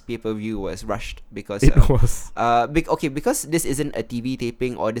this pay-per-view was rushed because It was. because this isn't a TV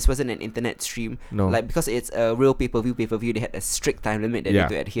taping or this wasn't an internet stream. No. Like because it's a real pay-per-view, they had a strict time limit that Yeah,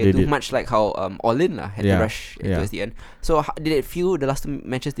 they had to adhere they to, did. much like how All In had Yeah, to rush yeah. towards the end. So did it feel the last two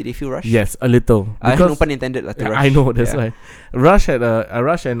matches? Did they feel rushed? Yes, a little. No Because pun intended lah. To rush. I know that's Yeah. why. Rush had a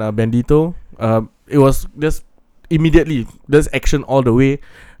Rush and Bandito. It was just immediately there's action all the way.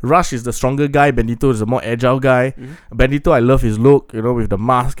 Rush is the stronger guy. Bandito is the more agile guy. Bandito, I love his look. With the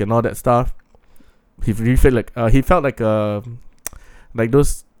mask and all that stuff. He really felt like like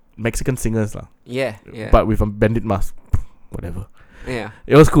those Mexican singers lah. Yeah. But with a bandit mask. Whatever. Yeah.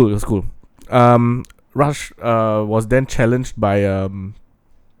 It was cool. Rush was then challenged by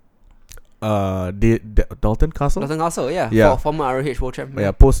Dalton Castle. Dalton Castle, yeah. Yeah. Former ROH World Champion.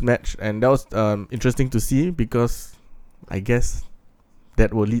 Yeah, post match, and that was interesting to see, because I guess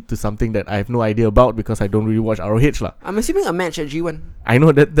that will lead to something that I have no idea about, because I don't really watch ROH lah. I'm assuming a match at G1. I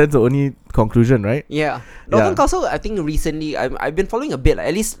know that's the only conclusion, right? Yeah. Dalton Yeah. Castle, I think recently I've been following a bit, like,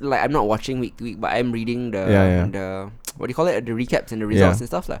 at least like I'm not watching week to week, but I'm reading the what do you call it, the recaps and the results and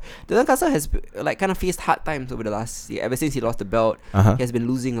stuff like. Dalton Castle has like kind of faced hard times over the last year. Ever since he lost the belt, Uh-huh. he has been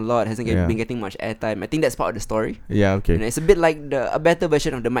losing a lot. Hasn't been getting much airtime. I think that's part of the story. Yeah, okay. It's a bit like a better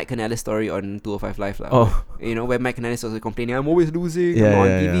version of the Mike Canellis story on 205 Live lah. Oh. Where Mike Canellis was complaining, I'm always losing. Yeah, I'm on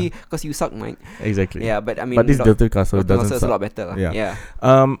yeah, TV because you suck, Mike. Exactly. Yeah, but I mean, But this Dalton Castle Dalton doesn't Castle is a suck. lot better lah. Yeah.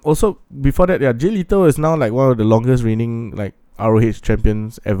 Yeah. Also before that, Jay Lethal is now like one of the longest reigning like ROH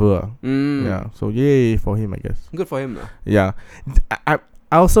champions ever. Yeah. So yay for him, I guess. Good for him lah. Yeah.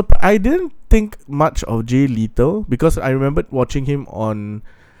 I didn't think much of Jay Lethal, because I remembered watching him on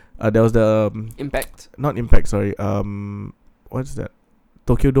there was the Impact. not Impact, sorry. What's that?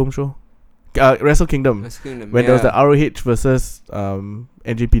 Tokyo Dome show? Wrestle Kingdom. When there was the ROH versus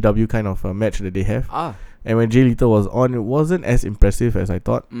NJPW kind of match that they have. And when Jay Lethal was on, it wasn't as impressive as I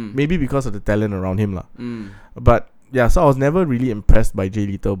thought. Maybe because of the talent around him lah. But yeah, so I was never really impressed by Jay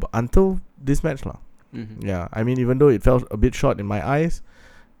Lethal, but until this match lah. Yeah, I mean, even though it felt a bit short in my eyes,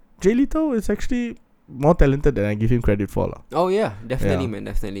 Jay Lethal is actually more talented than I give him credit for lah. Oh yeah, definitely, Yeah. man,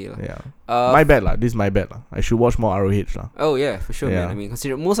 definitely. Lah. Yeah. Uh, My bad lah. This is my bad lah. I should watch more ROH lah. Oh yeah, for sure, Yeah. man. I mean,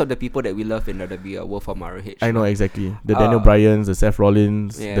 consider most of the people that we love in WWE were from ROH. I know lah. exactly. The Daniel Bryans, the Seth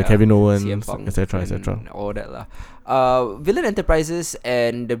Rollins, the Yeah, Kevin Owens, CM Punk etc., and etc. all that lah. Villain Enterprises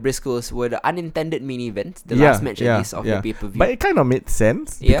and the Briscoes were the unintended main event, the last match at least of the pay-per-view. But it kind of made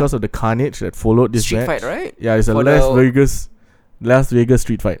sense Yeah. because of the carnage that followed this Street match. fight, right? Yeah, it's a For Las Vegas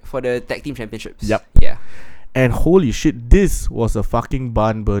street fight. For the tag team championships. Yup. Yeah. And holy shit, this was a fucking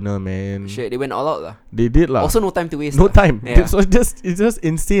barn burner, man. Shit, they went all out lah. They did lah. Also, no time to waste. No lah. time. Yeah. So it's just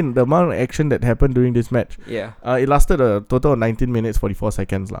insane the amount of action that happened during this match. Yeah. It lasted a total of 19 minutes 44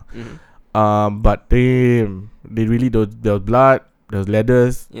 seconds lah. Mhm. But they really there was blood, there was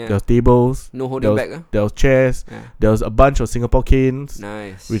ladders, Yeah. there was tables, No there holding was, back. there was chairs, Yeah. there was a bunch of Singapore canes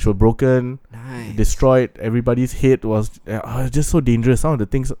Nice. which were broken, nice. destroyed. Everybody's head was just so dangerous. Some of the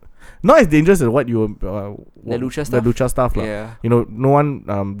things, not as dangerous as what you The lucha the stuff? lucha stuff lah. Yeah. You know, no one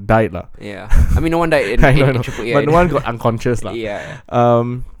died lah. Yeah. I mean, no one died in, I know, I in know. Triple A. But no one got unconscious lah. Yeah.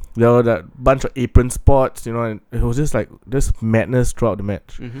 There were that bunch of apron spots, you know, and it was just like madness throughout the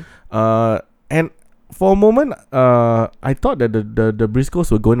match. Mm-hmm. And for a moment, I thought that the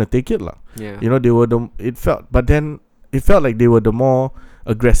Briscoes were going to take it lah. Yeah. You know, they were but then it felt like they were the more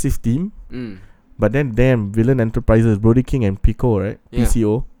aggressive team. Mm. But then, damn, Villain Enterprises, Brody King and Pico, right? Yeah.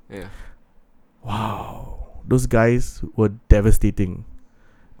 PCO. Yeah. Wow, those guys were devastating.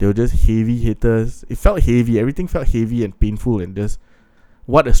 They were just heavy hitters. It felt heavy. Everything felt heavy and painful, and just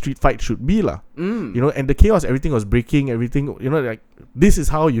what a street fight should be lah. Mm. You know, and the chaos, everything was breaking, everything. You know, like this is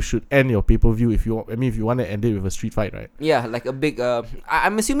how you should end your pay-per-view if you want to end it with a street fight, right? Yeah, like a big.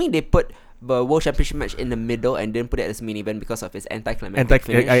 I'm assuming they put the World Championship match in the middle and didn't put it as main event because of its anticlimactic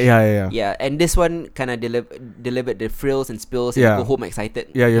finish. Yeah. Yeah, and this one kind of delivered the frills and spills and Yeah. you go home excited.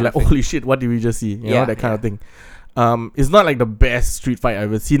 Yeah, you're kind like, of thing. holy shit, what did we just see? You know, that kind of Yeah. thing. It's not like the best street fight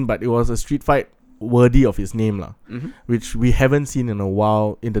I've ever seen, but it was a street fight worthy of its name lah, Mhm. which we haven't seen in a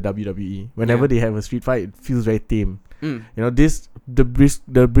while in the WWE. Whenever Yeah. they have a street fight, it feels very tame. Mm. You know, the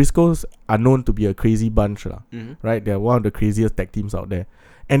Briscoes are known to be a crazy bunch lah, Mhm. right? They're one of the craziest tag teams out there,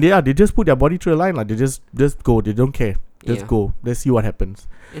 and they just put their body through a line lah. They just go. They don't care. Just Yeah. go. Let's see what happens.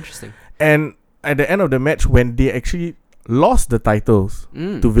 Interesting. And at the end of the match, when they actually lost the titles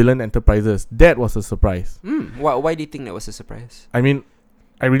to Villain Enterprises, that was a surprise. Why do you think that was a surprise? I mean,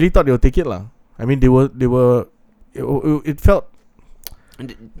 I really thought they would take it lah. I mean, it felt,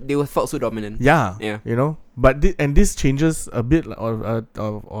 They were felt so dominant. yeah, Yeah. you know. But this changes a bit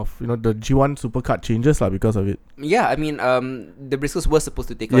of you know, the G1 Supercard changes lah because of it. Yeah, I mean, the Briscoes were supposed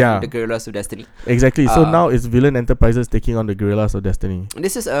to take on Yeah. the Guerrillas of Destiny. Exactly. So Uh, now it's Villain Enterprises taking on the Guerrillas of Destiny.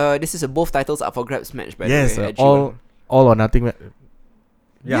 This is a both titles up for grabs match, by Yes, the way. at all or nothing.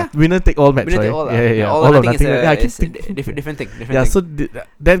 Yeah. Winner take all match. Winner Sorry. take all, Yeah. All or nothing is Yeah, I keep is a different thing. Different yeah, thing. so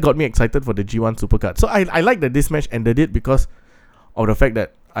that got me excited for the G1 Supercard. So I like that this match ended it because of the fact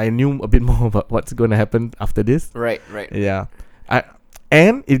that I knew a bit more about what's going to happen after this. Right. Yeah.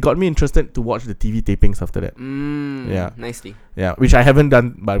 And it got me interested to watch the TV tapings after that. Yeah. Nicely. Yeah, which I haven't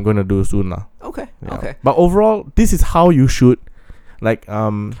done, but I'm going to do soon now. Okay. Yeah. Okay. But overall, this is how you should, like,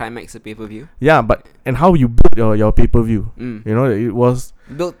 Climax the pay-per-view. yeah, but and how you build your pay-per-view. You know, it was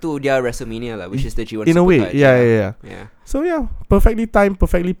Built to their WrestleMania, which is the G1 in a way, Supercard, yeah. Yeah. So yeah, perfectly timed,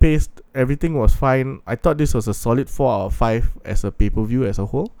 perfectly paced. Everything was fine. I thought this was a solid 4 out of 5 as a pay-per-view as a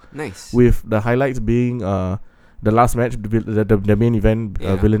whole. Nice. With the highlights being the last match, the main event,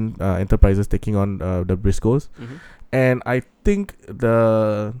 Yeah. Villain Enterprises taking on the Briscoes, Mhm. and I think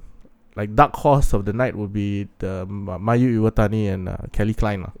the dark horse of the night would be the Mayu Iwatani and Kelly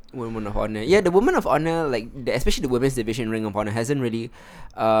Klein lah. Women of Honor. Yeah, the Women of Honor, especially the women's division Ring of Honor, hasn't really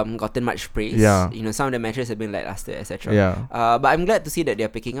gotten much praise. Yeah. You know, some of the matches have been lackluster, etc. Yeah. But I'm glad to see that they're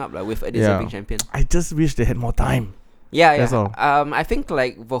picking up with a deserving champion. I just wish they had more time. Yeah. That's all. I think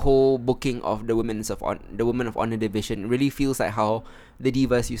the whole booking of the Women of Honor division really feels like how the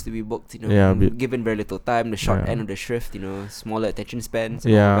divas used to be booked. You know, Yeah, a bit. given very little time, the short Yeah. end of the shift. You know, smaller attention spans.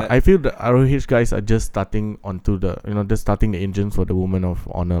 And all Yeah, that. I feel the ROH guys are just starting just starting the engines for the Women of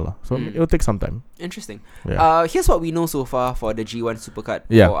Honor lah. So it'll take some time. Interesting. Yeah. Here's what we know so far for the G1 Supercard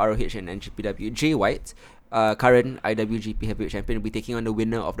Yeah. for ROH and NGPW. Jay White, current IWGP Heavyweight Champion, will be taking on the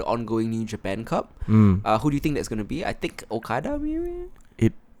winner of the ongoing New Japan Cup. Who do you think that's going to be? I think Okada, maybe?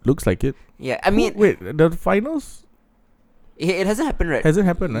 It looks like it. Yeah, I mean, wait, the finals it hasn't happened, right? hasn't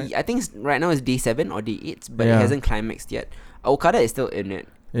happened, right? I think right now it's day 7 or day 8, but Yeah. it hasn't climaxed yet. Okada is still in it.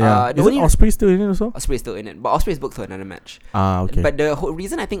 Yeah. The Isn't only Ospreay still in it also? Ospreay is still in it, but Ospreay is booked for another match. Okay. But the whole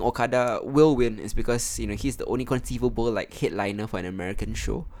reason I think Okada will win is because he's the only conceivable headliner for an American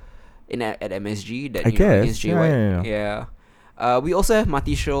show. at MSG that I you know, guess. against Jay Yeah, White. yeah. We also have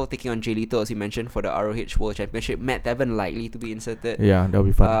Marty Scurll taking on Jay Lethal, as you mentioned, for the ROH World Championship. Matt Taven likely to be inserted. Yeah, that'll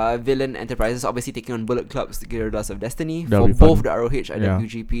be fun. Villain Enterprises obviously taking on Bullet Club's Guerrillas of Destiny That'll for be fun. both the ROH and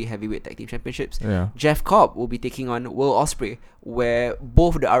WGP Heavyweight Tag Team Championships. Yeah. Jeff Cobb will be taking on Will Ospreay, where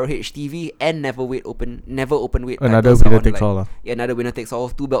both the ROH TV and Never Open Weight Another titles are winner on the takes line. all. lah. Yeah, another winner takes all.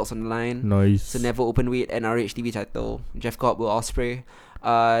 2 belts on the line. Nice. So Never Open Weight and ROH TV title. Jeff Cobb, Will Ospreay.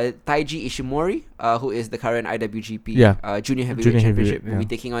 Taiji Ishimori, who is the current IWGP Junior Heavyweight Championship, will be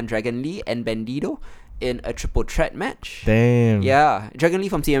taking on Dragon Lee and Bandido in a triple threat match. Damn. Yeah, Dragon Lee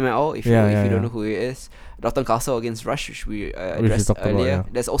from CMLL, if you Yeah, don't know who he is. Dalton Castle against Rush, which we addressed talked about, earlier.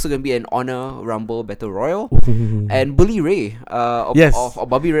 yeah. There's also going to be an Honor Rumble Battle Royal. Ooh. And Bully Ray Yes. of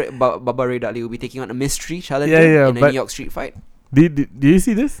Baba Ray Dudley will be taking on a mystery challenger Yeah, in a but- New York street fight. Did you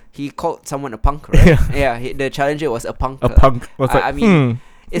see this? He called someone a punk, right? The challenger was a punk. A punk. Was like, I mean,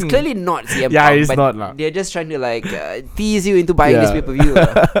 it's clearly not CM Punk. Yeah, it's but not lah. they're just trying to like tease you into buying this Yeah. pay-per-view.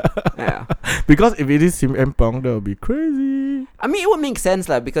 Yeah. Because if it is CM Punk, that would be crazy. I mean, it would make sense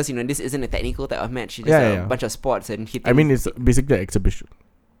lah, because you know this isn't a technical type of match. It's just a bunch of sports and hitting. I mean, it's basically an exhibition.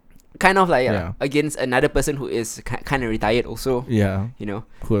 kind of like Yeah. against another person who is kind of retired also. Yeah. You know.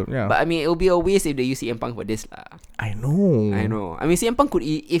 Cool. Yeah. But I mean, it'll be a waste if they use CM Punk for this lah. I know. I know. I mean, CM Punk could,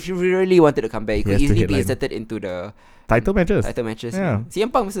 if you really wanted to come back, he could has to easily be headline. inserted into the Title matches. title matches. Yeah.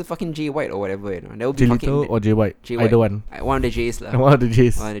 CM Punk versus fucking Jay White or whatever. You know, that would be Jay fucking Lethal or Jay White. Jay White. Either one. One of the Jays lah. One of the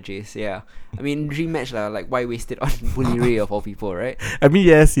Jays. One of the Jays. Yeah. I mean, dream match lah. Like, why waste it on Bully Ray of all people, right? I mean,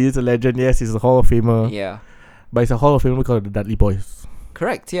 yes, he is a legend. Yes, he's a Hall of Famer. Yeah. But it's a Hall of Famer because of the Dudley Boys.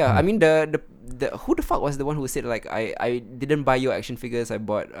 Correct. Yeah. I mean, the who the fuck was the one who said like I didn't buy your action figures, I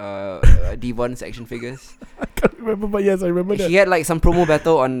bought Devon's action figures. I can't remember, but yes, I remember that. He had like some promo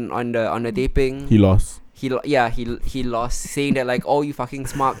battle on the taping. He lost. He lost, saying that like all you fucking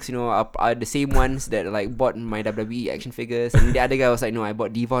smarks, you know, are the same ones that like bought my WWE action figures, and the other guy was like, no, I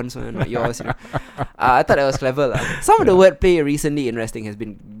bought Devon's one, not yours. You know? I thought that was clever lah. Some of the wordplay recently in wrestling has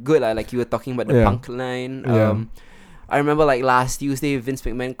been good lah. Like you were talking about the Punk line. I remember like last Tuesday, Vince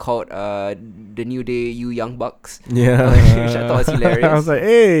McMahon called the New Day "You Young Bucks." Yeah. Which I thought was hilarious. I was like,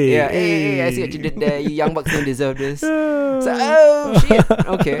 hey. Yeah, hey, I see what you did there. You Young Bucks don't deserve this. So, oh shit.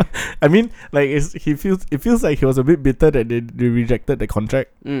 Okay. I mean, like it feels like he was a bit bitter that they rejected the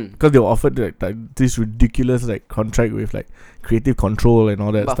contract because they were offered like this ridiculous like contract with like creative control and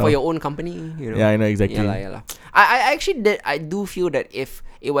all that But stuff. for your own company, you know. Yeah, I know exactly. Yeah. I actually do feel that if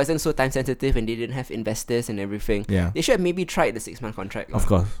it wasn't so time sensitive and they didn't have investors and everything, they should have maybe tried the 6-month contract. Of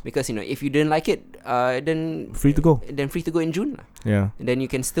course. Because you know, if you didn't like it, then free to go. Then free to go in June. Yeah. And then you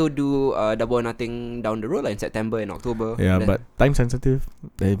can still do Double or Nothing down the road in September and October. Yeah, but time sensitive.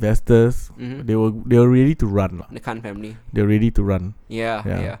 The investors, they were ready to run lah. The Khan family. They're ready to run.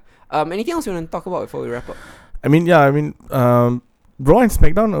 Yeah. Anything else you want to talk about before we wrap up? I mean, Raw and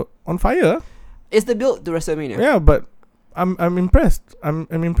SmackDown are on fire. It's the build to WrestleMania. Yeah, but I'm impressed. I'm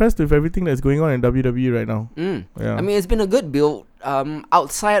impressed with everything that's going on in WWE right now. Yeah. I mean, it's been a good build.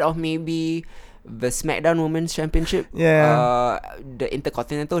 Outside of maybe the SmackDown Women's Championship, the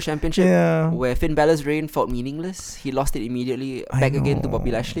Intercontinental Championship, where Finn Balor's reign felt meaningless. He lost it immediately back again to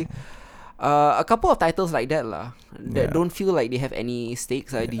Bobby Lashley. A couple of titles like that lah that don't feel like they have any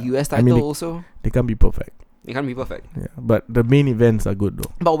stakes. Like the US title also. They can't be perfect. They can't be perfect. Yeah, but the main events are good though.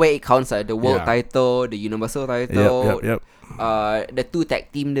 But where it counts, the world title, the Universal title, Yep. The 2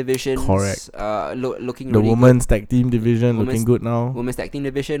 tag team divisions. Correct. Looking the really women's tag team division looking good now. Women's tag team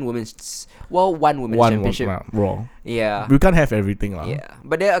division, one women's championship. Raw. Yeah. We can't have everything lah. Yeah,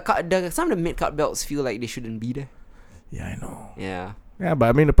 but some of the mid card belts feel like they shouldn't be there. Yeah, I know. Yeah. Yeah, but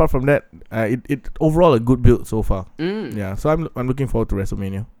I mean, apart from that, it overall a good build so far. Mm. Yeah, so I'm looking forward to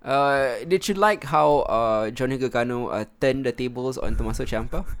WrestleMania. Did you like how Johnny Gargano turned the tables on Tommaso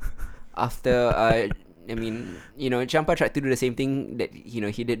Ciampa after I mean, you know, Ciampa tried to do the same thing that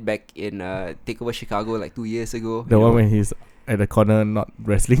he did back in Takeover Chicago like 2 years ago. The one when he's at the corner not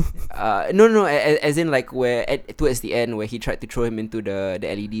wrestling. No, as in like where towards the end where he tried to throw him into the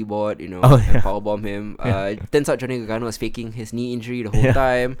LED board, and powerbomb him. Turns out Johnny Gargano was faking his knee injury the whole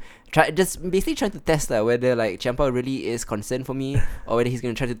time. Basically trying to test whether like Ciampa really is concerned for me or whether he's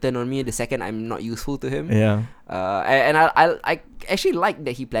gonna try to turn on me the second I'm not useful to him. Yeah. And I actually like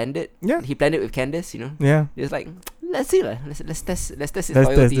that he planned it. Yeah. He planned it with Candice, Yeah. It's like, let's see let's test his Let's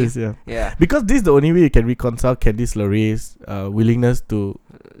loyalty. test this, Yeah. Because this is the only way you can reconcile Candice LeRae's willingness to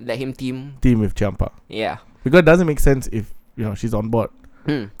Let him team. with Ciampa. Yeah. Because it doesn't make sense if she's on board.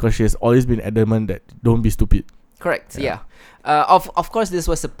 Because she has always been adamant that don't be stupid. Correct. Yeah. Of course, this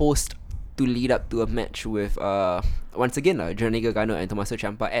was supposed to lead up to a match with once again Johnny Gargano and Tommaso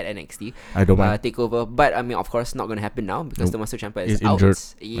Ciampa at NXT I don't mind. takeover. But I mean, of course, not gonna happen now because Nope. Tommaso Ciampa He's is out. injured.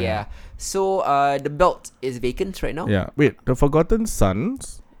 Yeah. So the belt is vacant right now. Yeah. Wait, the Forgotten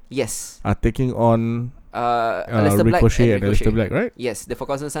Sons Yes. are taking on Aleister Black Ricochet and and Aleister Black, right? Yes, the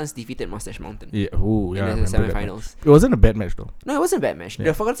Forgotten Sons defeated Mustache Mountain Yeah. Oh, yeah. I in the remember that match. semifinals. It wasn't a bad match though. No, it wasn't a bad match. Yeah.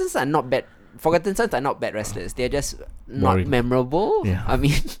 The Forgotten Sons are not bad. Forgotten Sons are not bad wrestlers. They're just not Boring. memorable. Yeah. I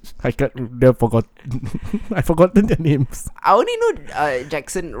mean, I forgot. I forgotten their names. I only know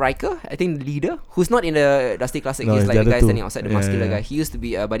Jackson Riker, I think the leader, who's not in the Dusty Classic. No, He's it's like the the guy other two. standing outside, the Yeah, muscular yeah. guy. He used to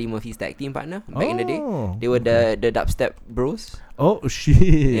be Buddy Murphy's tag team partner back in the day. Oh, They were okay. the dubstep bros. Oh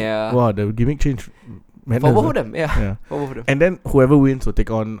shit! Yeah. Wow, the gimmick change. For both of them, yeah. Yeah. For both of them. And then whoever wins will take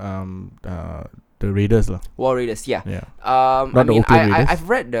on the Raiders lah. War Raiders, yeah. Yeah. I Not the mean, Oakland Raiders? I've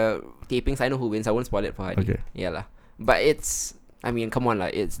read the tapings. I know who wins. I won't spoil it for Hadi. Okay. Yeah lah. But it's, I mean, come on lah.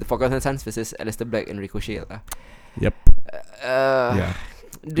 It's the Forgotten Sons versus Aleister Black and Ricochet lah. Yep. Yeah.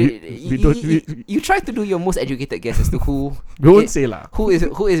 We You try to do your most educated guess as to who We won't say lah. who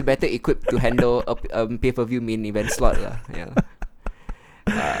is better equipped to handle a pay-per-view main event slot lah. Yeah.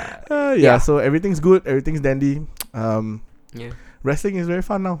 Yeah. Yeah. So everything's good. Everything's dandy. Yeah. Wrestling is very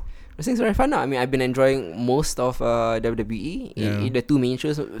fun now. Wrestling's very fun now. I mean, I've been enjoying most of WWE in the two main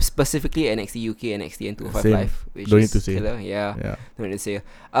shows, specifically NXT UK, NXT and 205 Same. Live, which Don't is need to say. killer. Yeah. Yeah. Don't need to say.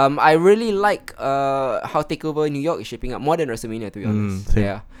 I really like how Takeover New York is shaping up more than WrestleMania, to be honest. Same.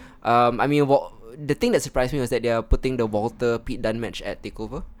 Yeah. I mean, the thing that surprised me was that they are putting the Walter Pete Dunne match at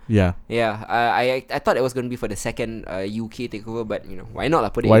Takeover. Yeah. Yeah. I thought it was going to be for the second UK Takeover, but you know, why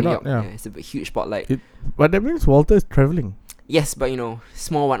not? Put it Why in New not? York. Yeah. It's a huge spotlight. But that means Walter is traveling. Yes, but you know,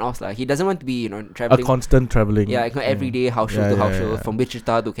 small one-offs lah. He doesn't want to be, you know, A traveling. constant traveling. Yeah, like not every day, house show Yeah, to yeah, house yeah, show, yeah. from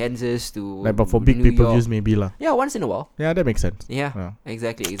Wichita to Kansas to Like, but for big New pay-per-views, York. maybe lah. Yeah, once in a while. Yeah, that makes sense. Yeah, Yeah.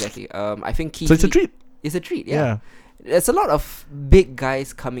 exactly. I think Keith So it's a Lee- treat. It's a treat. Yeah. Yeah. There's a lot of big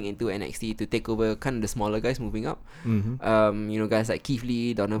guys coming into NXT to take over kind of the smaller guys moving up. Mm-hmm. You know, guys like Keith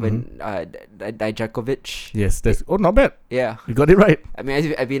Lee, Donovan, Dijakovic. Yes, that's not bad. Yeah. You got it right. I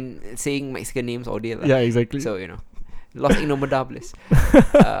mean, I've been saying Mexican names all day lah. Yeah, exactly. So, you know, Los Innombrables.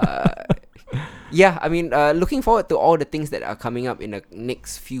 Yeah, I mean, looking forward to all the things that are coming up in the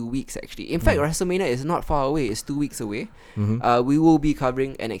next few weeks, actually. In fact, WrestleMania is not far away. It's 2 weeks away. Mhm. We will be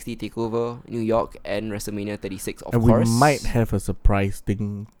covering NXT TakeOver New York and WrestleMania 36, of and course. we might have a surprise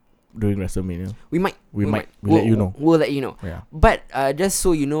thing during WrestleMania. We might. We'll let you know. We'll let you know. Yeah. But just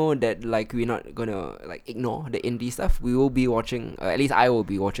so you know that like we're not gonna like ignore the indie stuff, we will be watching. At least I will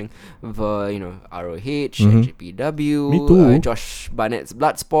be watching the ROH, Mhm. GPW, Me too. Josh Barnett's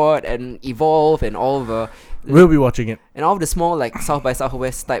Bloodsport, and Evolve, and all the We'll be watching it. and all of the small like South by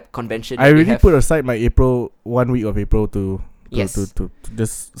Southwest type convention. I that they already have. put aside my 1 week of April to Yes. to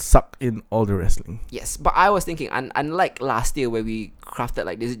just suck in all the wrestling. Yes, but I was thinking, unlike last year where we crafted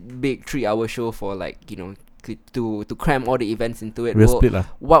like this big 3-hour show for like to cram all the events into it. We'll split lah.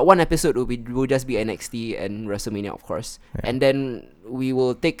 One episode will just be NXT and WrestleMania, of course, Yeah. and then we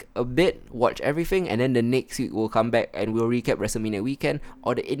will take a bit, watch everything, and then the next week we'll come back and we'll recap WrestleMania weekend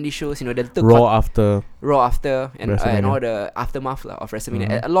or the indie shows. The little Raw after. Raw after and WrestleMania. all the aftermath lah of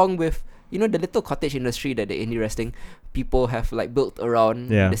WrestleMania, along with the little cottage industry that the indie wrestling people have like built around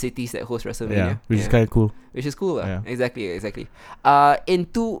the cities that host WrestleMania. Yeah, which is kind of cool. Which is cool lah. Yeah. Exactly.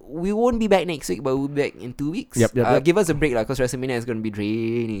 We won't be back next week, but we'll be back in 2 weeks. Yep. Give us a break lah, because WrestleMania is going to be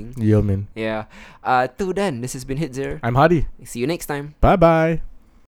draining. Yeah, man. Yeah. Till then, this has been Hitzer. I'm Hardy. See you next time. Bye bye.